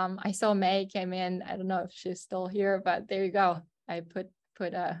 I saw May came in. I don't know if she's still here, but there you go. I put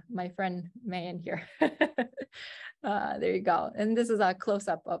my friend May in here. There you go. And this is a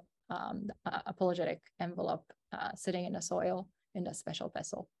close-up of the apologetic envelope sitting in the soil in a special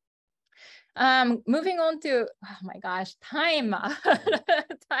vessel. Moving on to, oh my gosh, time.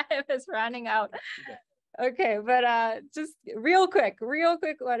 Time is running out. Okay, but just real quick,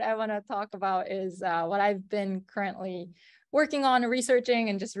 what I want to talk about is what I've been currently working on, researching,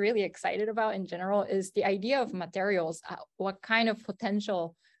 and just really excited about in general is the idea of materials, what kind of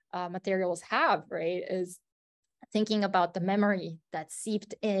potential materials have, right? Is thinking about the memory that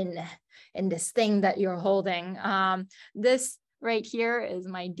seeped in this thing that you're holding. This right here is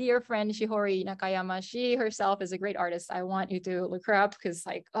my dear friend, Shihori Nakayama. She herself is a great artist. I want you to look her up because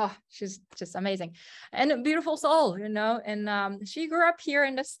like, oh, she's just amazing. And a beautiful soul, you know, and she grew up here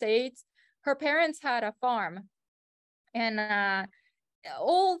in the States. Her parents had a farm, and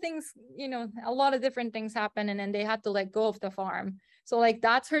all things, you know, a lot of different things happen, and then they had to let go of the farm. So like,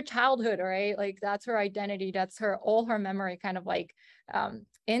 that's her childhood, right? Like that's her identity. That's her, all her memory kind of like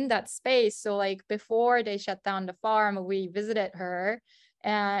in that space. So like before they shut down the farm, we visited her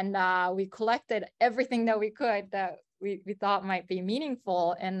and we collected everything that we could that we thought might be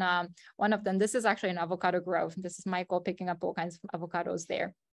meaningful. And one of them, this is actually an avocado grove. This is Michael picking up all kinds of avocados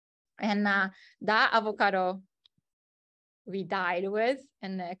there. And that avocado we dyed with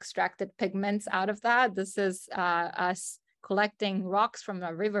and extracted pigments out of that. This is us collecting rocks from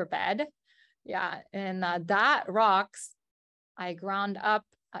a riverbed. Yeah, and that rocks I ground up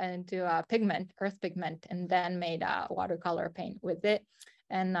into a pigment, earth pigment, and then made a watercolor paint with it.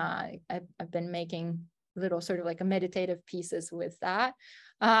 And I've been making little sort of like a meditative pieces with that.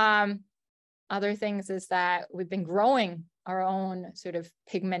 Other things is that we've been growing our own sort of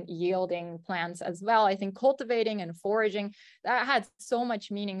pigment yielding plants as well. I think cultivating and foraging, that had so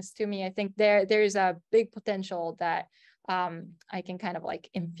much meanings to me. I think there's a big potential that I can kind of like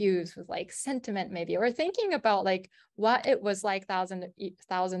infuse with like sentiment maybe, or thinking about like what it was like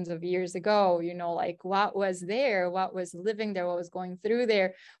thousands of years ago, you know, like what was there, what was living there, what was going through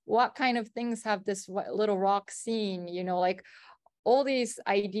there, what kind of things have this little rock seen, you know, like all these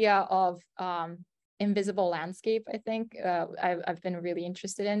idea of invisible landscape. I think I've been really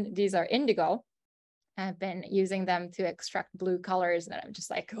interested in. These are indigo. I've been using them to extract blue colors that I'm just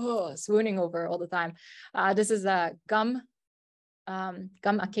like, oh, swooning over all the time. This is a gum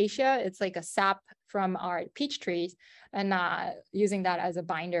acacia. It's like a sap from our peach trees, and using that as a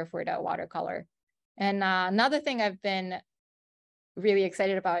binder for the watercolor. And another thing I've been really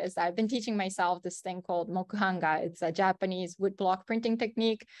excited about is that I've been teaching myself this thing called mokuhanga. It's a Japanese woodblock printing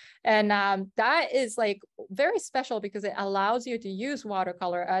technique. And that is like very special because it allows you to use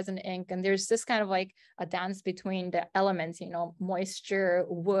watercolor as an ink. And there's this kind of like a dance between the elements, you know, moisture,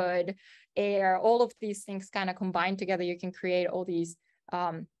 wood, air, all of these things kind of combined together. You can create all these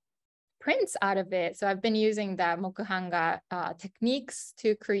prints out of it. So I've been using the mokuhanga techniques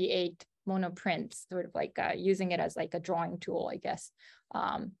to create monoprints, sort of like using it as like a drawing tool, I guess.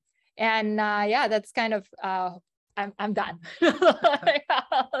 Yeah, that's kind of I'm done.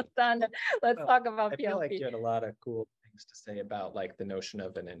 I'm done. Let's talk about PLP. I feel like you had a lot of cool things to say about like the notion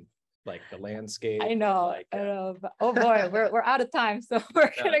of like the landscape. I know, like, I know. But, oh boy, we're out of time, so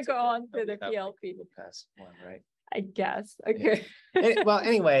we're gonna go on to the PLP. Past one, right? I guess. Okay. Yeah. Well,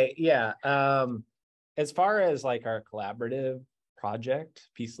 anyway, yeah. As far as like our collaborative project,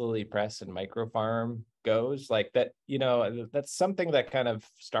 Peace Lily Press and Microfarm goes, like that, you know, that's something that kind of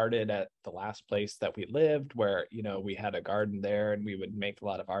started at the last place that we lived, where, you know, we had a garden there and we would make a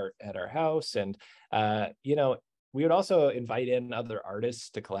lot of art at our house. And, you know, we would also invite in other artists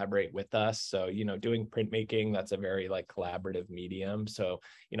to collaborate with us. So, doing printmaking, that's a very like collaborative medium. So,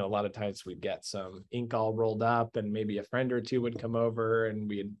 a lot of times we'd get some ink all rolled up and maybe a friend or two would come over and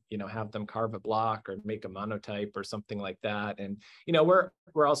we'd, have them carve a block or make a monotype or something like that. And,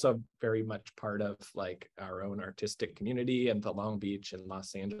 we're also very much part of like our own artistic community in the Long Beach and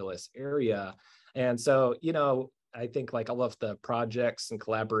Los Angeles area. And so, I think like all of the projects and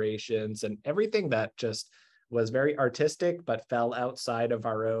collaborations and everything that just was very artistic, but fell outside of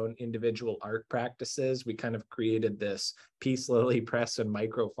our own individual art practices. We kind of created this Peace Lily Press and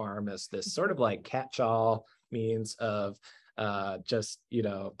Microfarm as this sort of like catch-all means of just,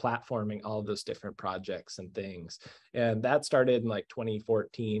 platforming all of those different projects and things. And that started in like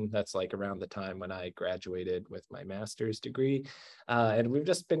 2014. That's like around the time when I graduated with my master's degree. And we've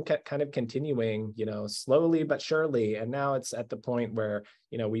just been kind of continuing, slowly but surely. And now it's at the point where,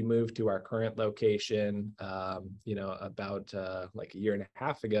 we moved to our current location, about like a year and a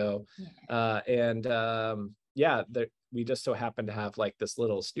half ago. We just so happen to have like this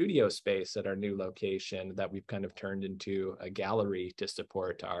little studio space at our new location that we've kind of turned into a gallery to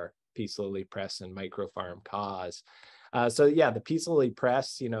support our Peace Lily Press and Microfarm cause. The Peace Lily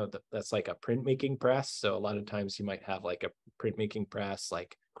Press, that's like a printmaking press. So a lot of times you might have like a printmaking press,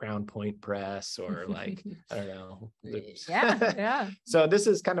 like Crown Point Press, or like, I don't know. Yeah. So this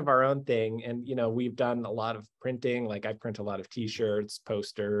is kind of our own thing. And, we've done a lot of printing, like I print a lot of t-shirts,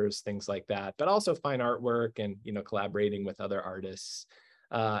 posters, things like that, but also fine artwork and, collaborating with other artists.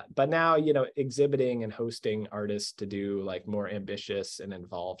 But now, exhibiting and hosting artists to do like more ambitious and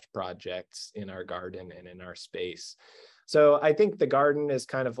involved projects in our garden and in our space. So I think the garden is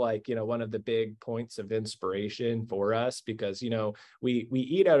kind of like, one of the big points of inspiration for us because, we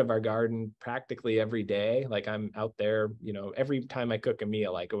eat out of our garden practically every day. Like I'm out there, every time I cook a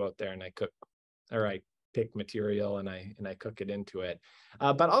meal, I go out there and I cook, or I pick material and I cook it into it.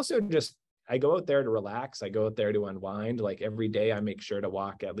 But also just I go out there to relax. I go out there to unwind. Like every day I make sure to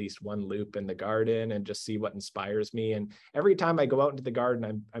walk at least one loop in the garden and just see what inspires me. And every time I go out into the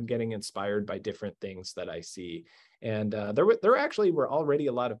garden, I'm getting inspired by different things that I see. And there actually were already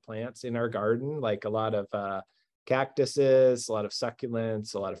a lot of plants in our garden, like a lot of cactuses, a lot of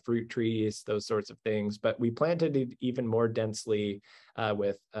succulents, a lot of fruit trees, those sorts of things. But we planted it even more densely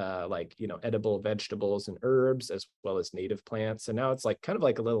with edible vegetables and herbs, as well as native plants. And now it's like kind of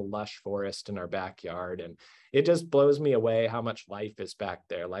like a little lush forest in our backyard. And it just blows me away how much life is back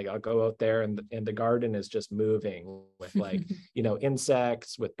there. Like I'll go out there and the garden is just moving with like,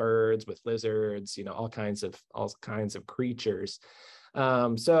 insects, with birds, with lizards, all kinds of creatures.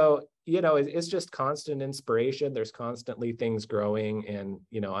 It's just constant inspiration. There's constantly things growing and,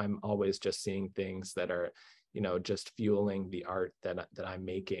 I'm always just seeing things that are, just fueling the art that I'm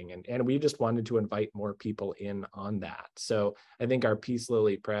making. And we just wanted to invite more people in on that. So I think our Peace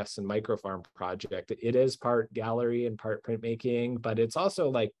Lily Press and Microfarm project, it is part gallery and part printmaking, but it's also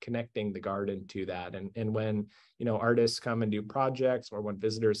like connecting the garden to that. And when, artists come and do projects or when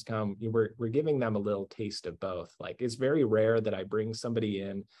visitors come, we're giving them a little taste of both. Like it's very rare that I bring somebody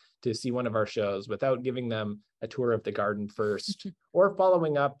in to see one of our shows without giving them a tour of the garden first or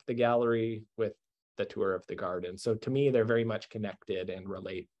following up the gallery with the tour of the garden. So to me, they're very much connected and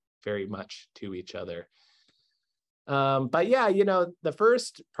relate very much to each other. But yeah, the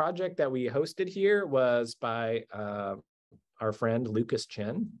first project that we hosted here was by our friend Lucas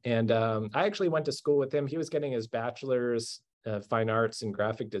Chen. And I actually went to school with him. He was getting his bachelor's of fine arts and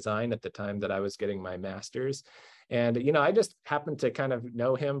graphic design at the time that I was getting my master's. And, I just happened to kind of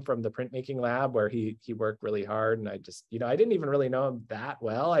know him from the printmaking lab where he worked really hard. And I just, I didn't even really know him that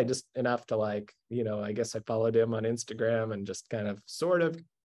well. I just enough to like, I guess I followed him on Instagram and just kind of sort of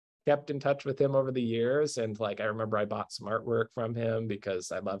kept in touch with him over the years. And like, I remember I bought some artwork from him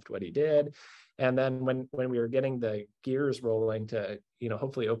because I loved what he did. And then when we were getting the gears rolling to,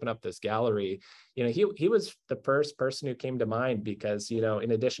 hopefully open up this gallery, he was the first person who came to mind because,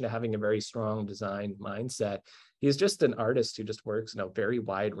 in addition to having a very strong design mindset, he's just an artist who just works in a very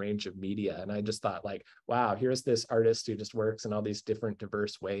wide range of media. And I just thought like, wow, here's this artist who just works in all these different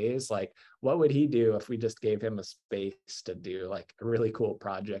diverse ways. Like, what would he do if we just gave him a space to do like a really cool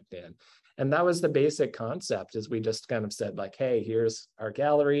project in? And that was the basic concept is we just kind of said like, hey, here's our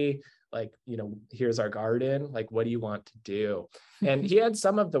gallery. Like, here's our garden, like, what do you want to do? And he had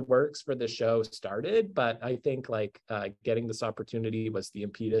some of the works for the show started, but I think like getting this opportunity was the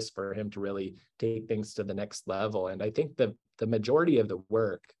impetus for him to really take things to the next level. And I think the majority of the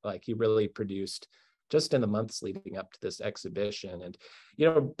work, like he really produced just in the months leading up to this exhibition. And, you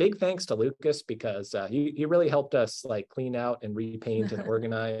know, big thanks to Lucas, because he really helped us like clean out and repaint and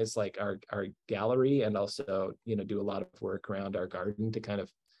organize like our gallery, and also, you know, do a lot of work around our garden to kind of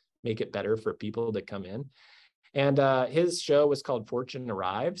make it better for people to come in. And his show was called Fortune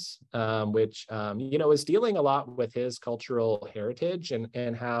Arrives, which, you know, is dealing a lot with his cultural heritage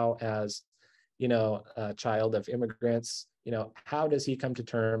and how, as, you know, a child of immigrants, you know, how does he come to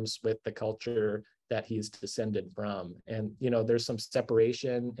terms with the culture that he's descended from? And, you know, there's some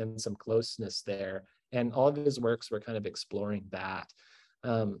separation and some closeness there. And all of his works were kind of exploring that.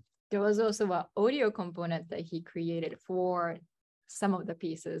 There was also an audio component that he created for some of the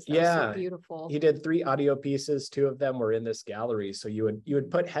pieces. That yeah, was so beautiful. He did 3 audio pieces. 2 of them were in this gallery. So you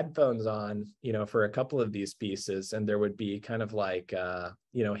would put headphones on, you know, for a couple of these pieces, and there would be kind of like,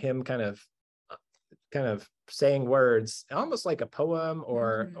 you know, him kind of saying words, almost like a poem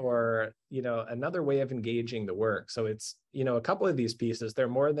or, you know, another way of engaging the work. So it's, you know, a couple of these pieces, they're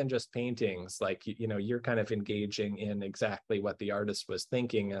more than just paintings. Like, you know, you're kind of engaging in exactly what the artist was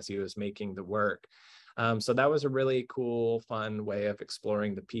thinking as he was making the work. So that was a really cool, fun way of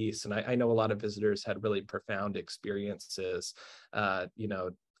exploring the piece. And I know a lot of visitors had really profound experiences, you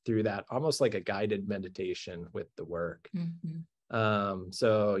know, through that, almost like a guided meditation with the work.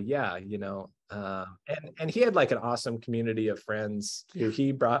 So yeah, you know, and he had like an awesome community of friends who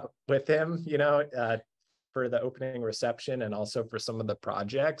he brought with him, you know, for the opening reception and also for some of the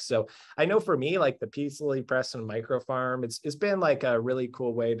projects. So I know for me, like the Peace Lily Press and Microfarm, it's been like a really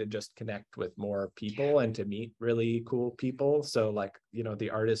cool way to just connect with more people and to meet really cool people. So like, you know,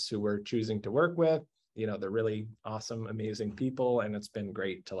 the artists who we're choosing to work with, you know, they're really awesome, amazing people. And it's been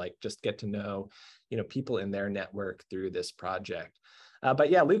great to like just get to know, you know, people in their network through this project. But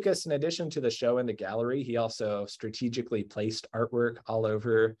yeah, Lucas, in addition to the show and the gallery, he also strategically placed artwork all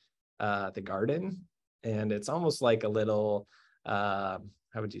over the garden. And it's almost like a little, how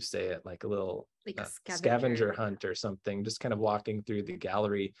would you say it? Like a little like a scavenger hunt or something, just kind of walking through the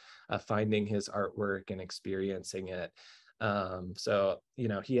gallery, finding his artwork and experiencing it. So, you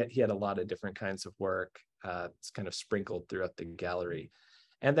know, he had a lot of different kinds of work. It's kind of sprinkled throughout the gallery.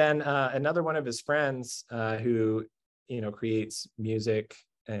 And then another one of his friends who, you know, creates music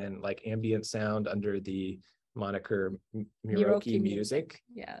and like ambient sound under the moniker Miroki Music.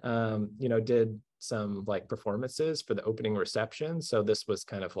 Yeah. You know, did some like performances for the opening reception. So this was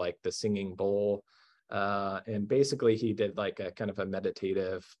kind of like the singing bowl. And basically he did like a kind of a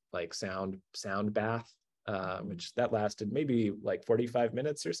meditative like sound bath, which that lasted maybe like 45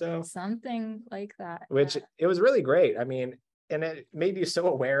 minutes or so. Something like that. Which it was really great. I mean, and it made you so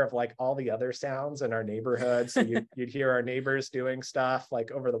aware of like all the other sounds in our neighborhood. So you'd hear our neighbors doing stuff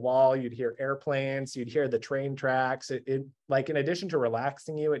like over the wall, you'd hear airplanes, you'd hear the train tracks. It like, in addition to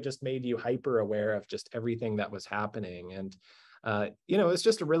relaxing you, it just made you hyper aware of just everything that was happening. And, you know, it's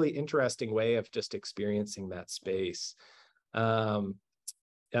just a really interesting way of just experiencing that space.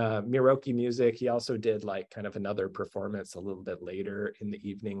 Miroki Music, he also did like kind of another performance a little bit later in the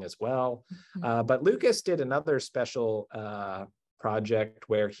evening as well. But Lucas did another special project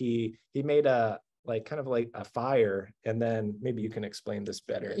where he made a like kind of like a fire, and then maybe you can explain this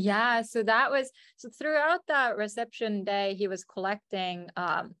better. Yeah, so throughout that reception day, he was collecting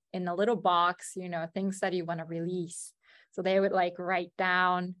in a little box, you know, things that you want to release. So they would like write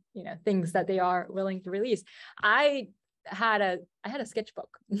down, you know, things that they are willing to release. I had a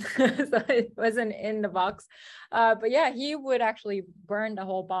sketchbook, so it wasn't in the box, but yeah, he would actually burn the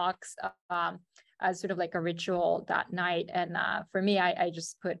whole box as sort of like a ritual that night. And for me, I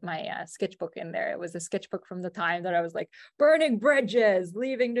just put my sketchbook in there. It was a sketchbook from the time that I was like burning bridges,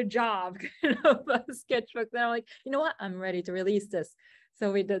 leaving the job, kind of a sketchbook. Then I'm like, you know what, I'm ready to release this.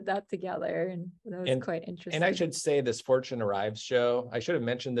 So we did that together, and that was quite interesting. And I should say this Fortune Arrives show, I should have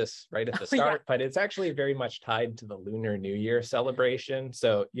mentioned this right at the start, but it's actually very much tied to the Lunar New Year celebration.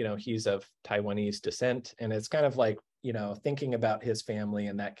 So, you know, he's of Taiwanese descent, and it's kind of like, you know, thinking about his family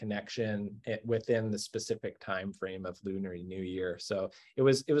and that connection within the specific time frame of Lunar New Year. So it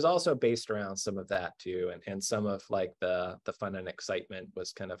was also based around some of that too, and some of like the fun and excitement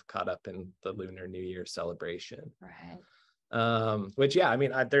was kind of caught up in the Lunar New Year celebration. Right. Which, yeah, I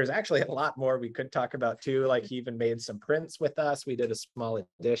mean, there's actually a lot more we could talk about too. Like he even made some prints with us. We did a small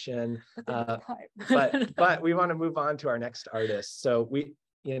edition, but we want to move on to our next artist. So we,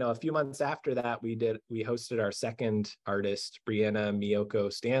 you know, a few months after that, we hosted our second artist, Brianna Miyoko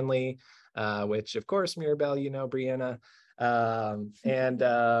Stanley, which of course, Mirabelle, you know, Brianna. Yeah,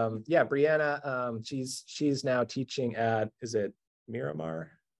 Brianna, she's now teaching at, is it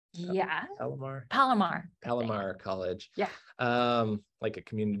Miramar? Yeah. Palomar College. Yeah. Like a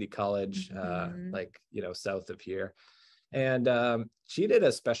community college, Mhm. like, south of here. And she did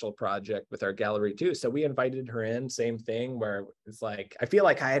a special project with our gallery too. So we invited her in, same thing, where it's like, I feel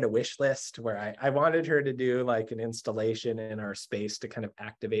like I had a wish list where I wanted her to do like an installation in our space to kind of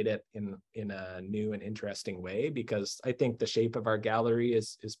activate it in a new and interesting way, because I think the shape of our gallery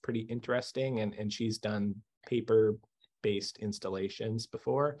is pretty interesting, and she's done paper-based installations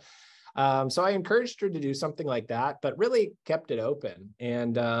before. So I encouraged her to do something like that, but really kept it open.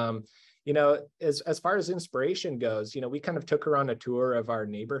 And as far as inspiration goes, we kind of took her on a tour of our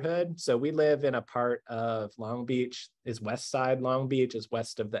neighborhood. So we live in a part of Long Beach, is west side Long Beach, is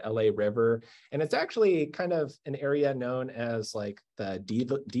west of the LA River. And it's actually kind of an area known as like the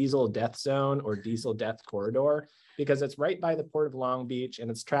diesel death zone or diesel death corridor, because it's right by the Port of Long Beach,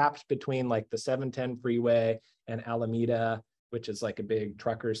 and it's trapped between like the 710 freeway and Alameda, which is like a big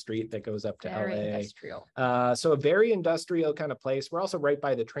trucker street that goes up to Very LA. industrial. So a very industrial kind of place. We're also right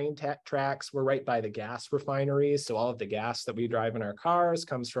by the train tracks. We're right by the gas refineries. So all of the gas that we drive in our cars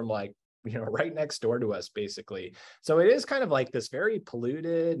comes from like, right next door to us, basically. So it is kind of like this very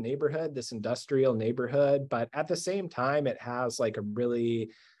polluted neighborhood, this industrial neighborhood, but at the same time, it has like a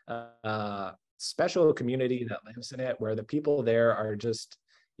really special community that lives in it, where the people there are just,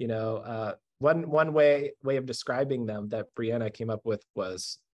 one way of describing them that Brianna came up with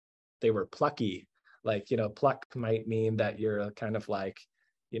was they were plucky. Like, pluck might mean that you're kind of like,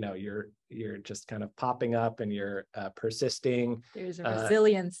 you're just kind of popping up and you're persisting. There's a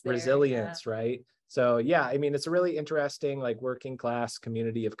resilience there. Resilience, yeah. Right? So yeah, I mean, it's a really interesting like working class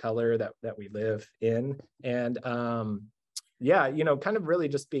community of color that we live in. And yeah, kind of really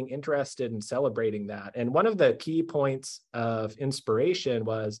just being interested in celebrating that. And one of the key points of inspiration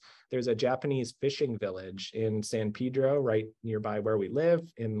was there's a Japanese fishing village in San Pedro, right nearby where we live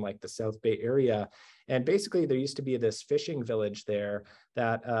in like the South Bay area. And basically there used to be this fishing village there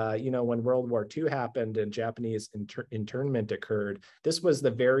that, when World War II happened and Japanese internment occurred, this was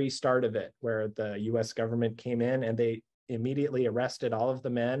the very start of it, where the US government came in and they immediately arrested all of the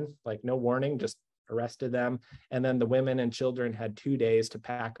men, like no warning, just arrested them. And then the women and children had 2 days to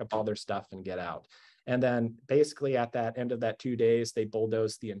pack up all their stuff and get out. And then basically at that end of that 2 days, they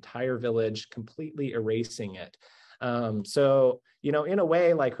bulldozed the entire village, completely erasing it. So, in a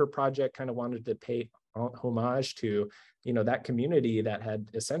way, like her project kind of wanted to pay homage to, that community that had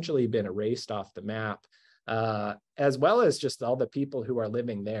essentially been erased off the map, as well as just all the people who are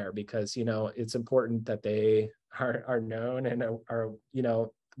living there, because, it's important that they are known and are,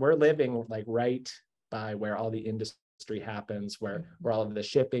 we're living like right by where all the industry happens, where all of the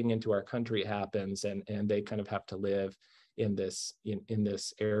shipping into our country happens, and they kind of have to live in this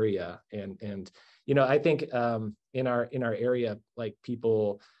area. And I think in our area, like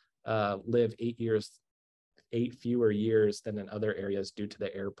people live 8 fewer years than in other areas due to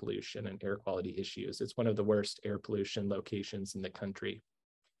the air pollution and air quality issues. It's one of the worst air pollution locations in the country.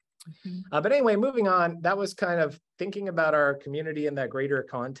 But anyway, moving on, that was kind of thinking about our community in that greater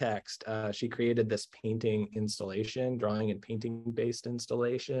context. She created this painting installation, drawing and painting based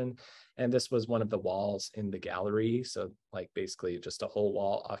installation. And this was one of the walls in the gallery. So like basically just a whole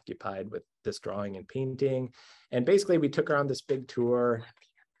wall occupied with this drawing and painting. And basically we took her on this big tour.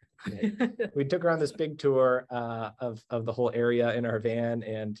 We took her on this big tour of the whole area in our van,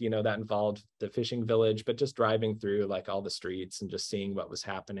 and that involved the fishing village, but just driving through like all the streets and just seeing what was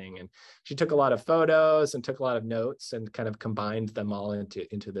happening. And she took a lot of photos and took a lot of notes and kind of combined them all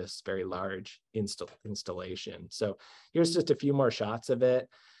into this very large installation. So here's just a few more shots of it.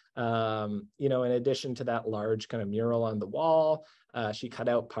 In addition to that large kind of mural on the wall, she cut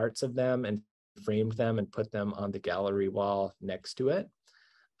out parts of them and framed them and put them on the gallery wall next to it.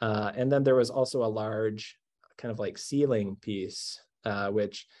 And then there was also a large kind of like ceiling piece,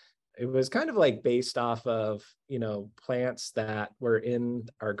 which it was kind of like based off of, plants that were in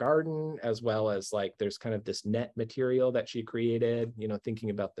our garden, as well as like there's kind of this net material that she created,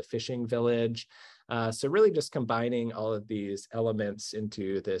 thinking about the fishing village. So really just combining all of these elements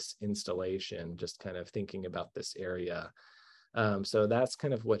into this installation, just kind of thinking about this area. So that's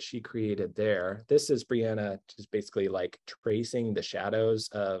kind of what she created there. This is Brianna just basically like tracing the shadows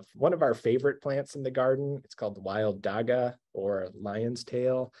of one of our favorite plants in the garden. It's called the wild daga, or lion's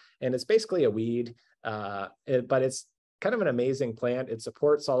tail. And it's basically a weed, but it's kind of an amazing plant. It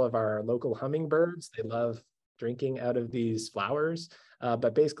supports all of our local hummingbirds. They love drinking out of these flowers.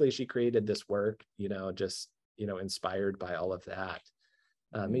 But basically she created this work, just, inspired by all of that.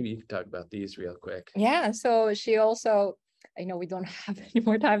 Maybe you could talk about these real quick. Yeah, so she also I know we don't have any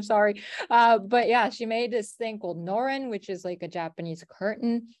more time, sorry. But yeah, she made this thing called Noren, which is like a Japanese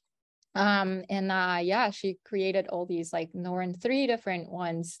curtain. Yeah, she created all these like Noren, 3 different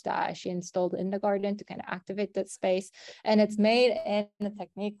ones that she installed in the garden to kind of activate that space. And it's made in a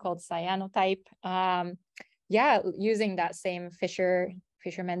technique called cyanotype. Yeah, using that same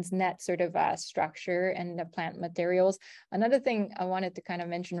fisherman's net sort of structure and the plant materials. Another thing I wanted to kind of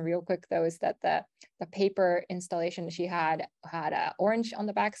mention real quick though is that the paper installation she had orange on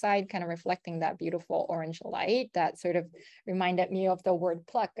the backside, kind of reflecting that beautiful orange light that sort of reminded me of the word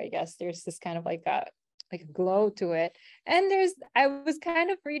pluck. I guess there's this kind of like a glow to it. And I was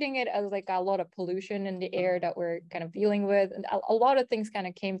kind of reading it as like a lot of pollution in the air that we're kind of dealing with. And a lot of things kind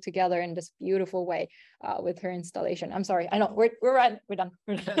of came together in this beautiful way with her installation. I'm sorry, I know we're done.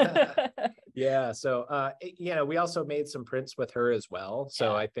 Yeah, so we also made some prints with her as well.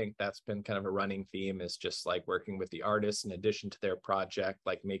 So I think that's been kind of a running theme, is just like working with the artists in addition to their project,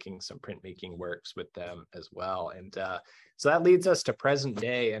 like making some printmaking works with them as well. And so that leads us to present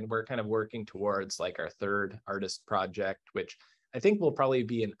day, and we're kind of working towards like our 3rd artist project, which I think will probably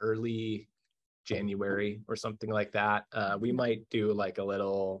be in early January or something like that. We might do like a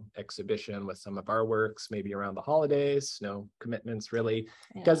little exhibition with some of our works, maybe around the holidays, no commitments really,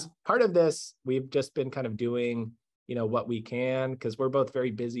 because part of this, we've just been kind of doing, what we can, because we're both very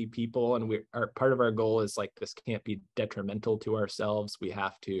busy people, and part of our goal is like, this can't be detrimental to ourselves. We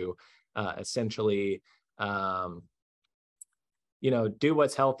have to essentially do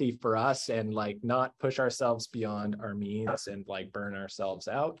what's healthy for us and like not push ourselves beyond our means and like burn ourselves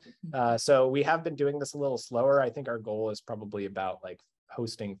out. So we have been doing this a little slower. I think our goal is probably about like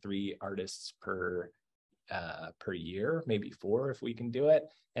hosting 3 artists per year, maybe 4 if we can do it,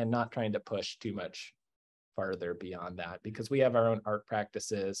 and not trying to push too much farther beyond that, because we have our own art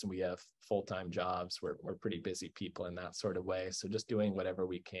practices and we have full-time jobs. We're pretty busy people in that sort of way. So just doing whatever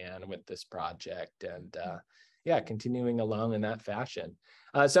we can with this project, and continuing along in that fashion.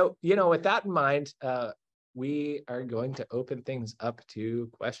 So, with that in mind, we are going to open things up to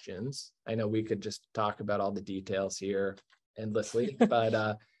questions. I know we could just talk about all the details here endlessly,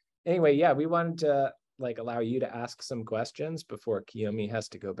 but anyway, we wanted to like allow you to ask some questions before Kiyomi has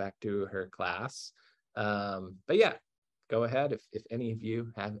to go back to her class. But yeah, go ahead if any of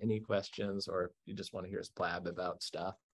you have any questions, or you just want to hear us blab about stuff.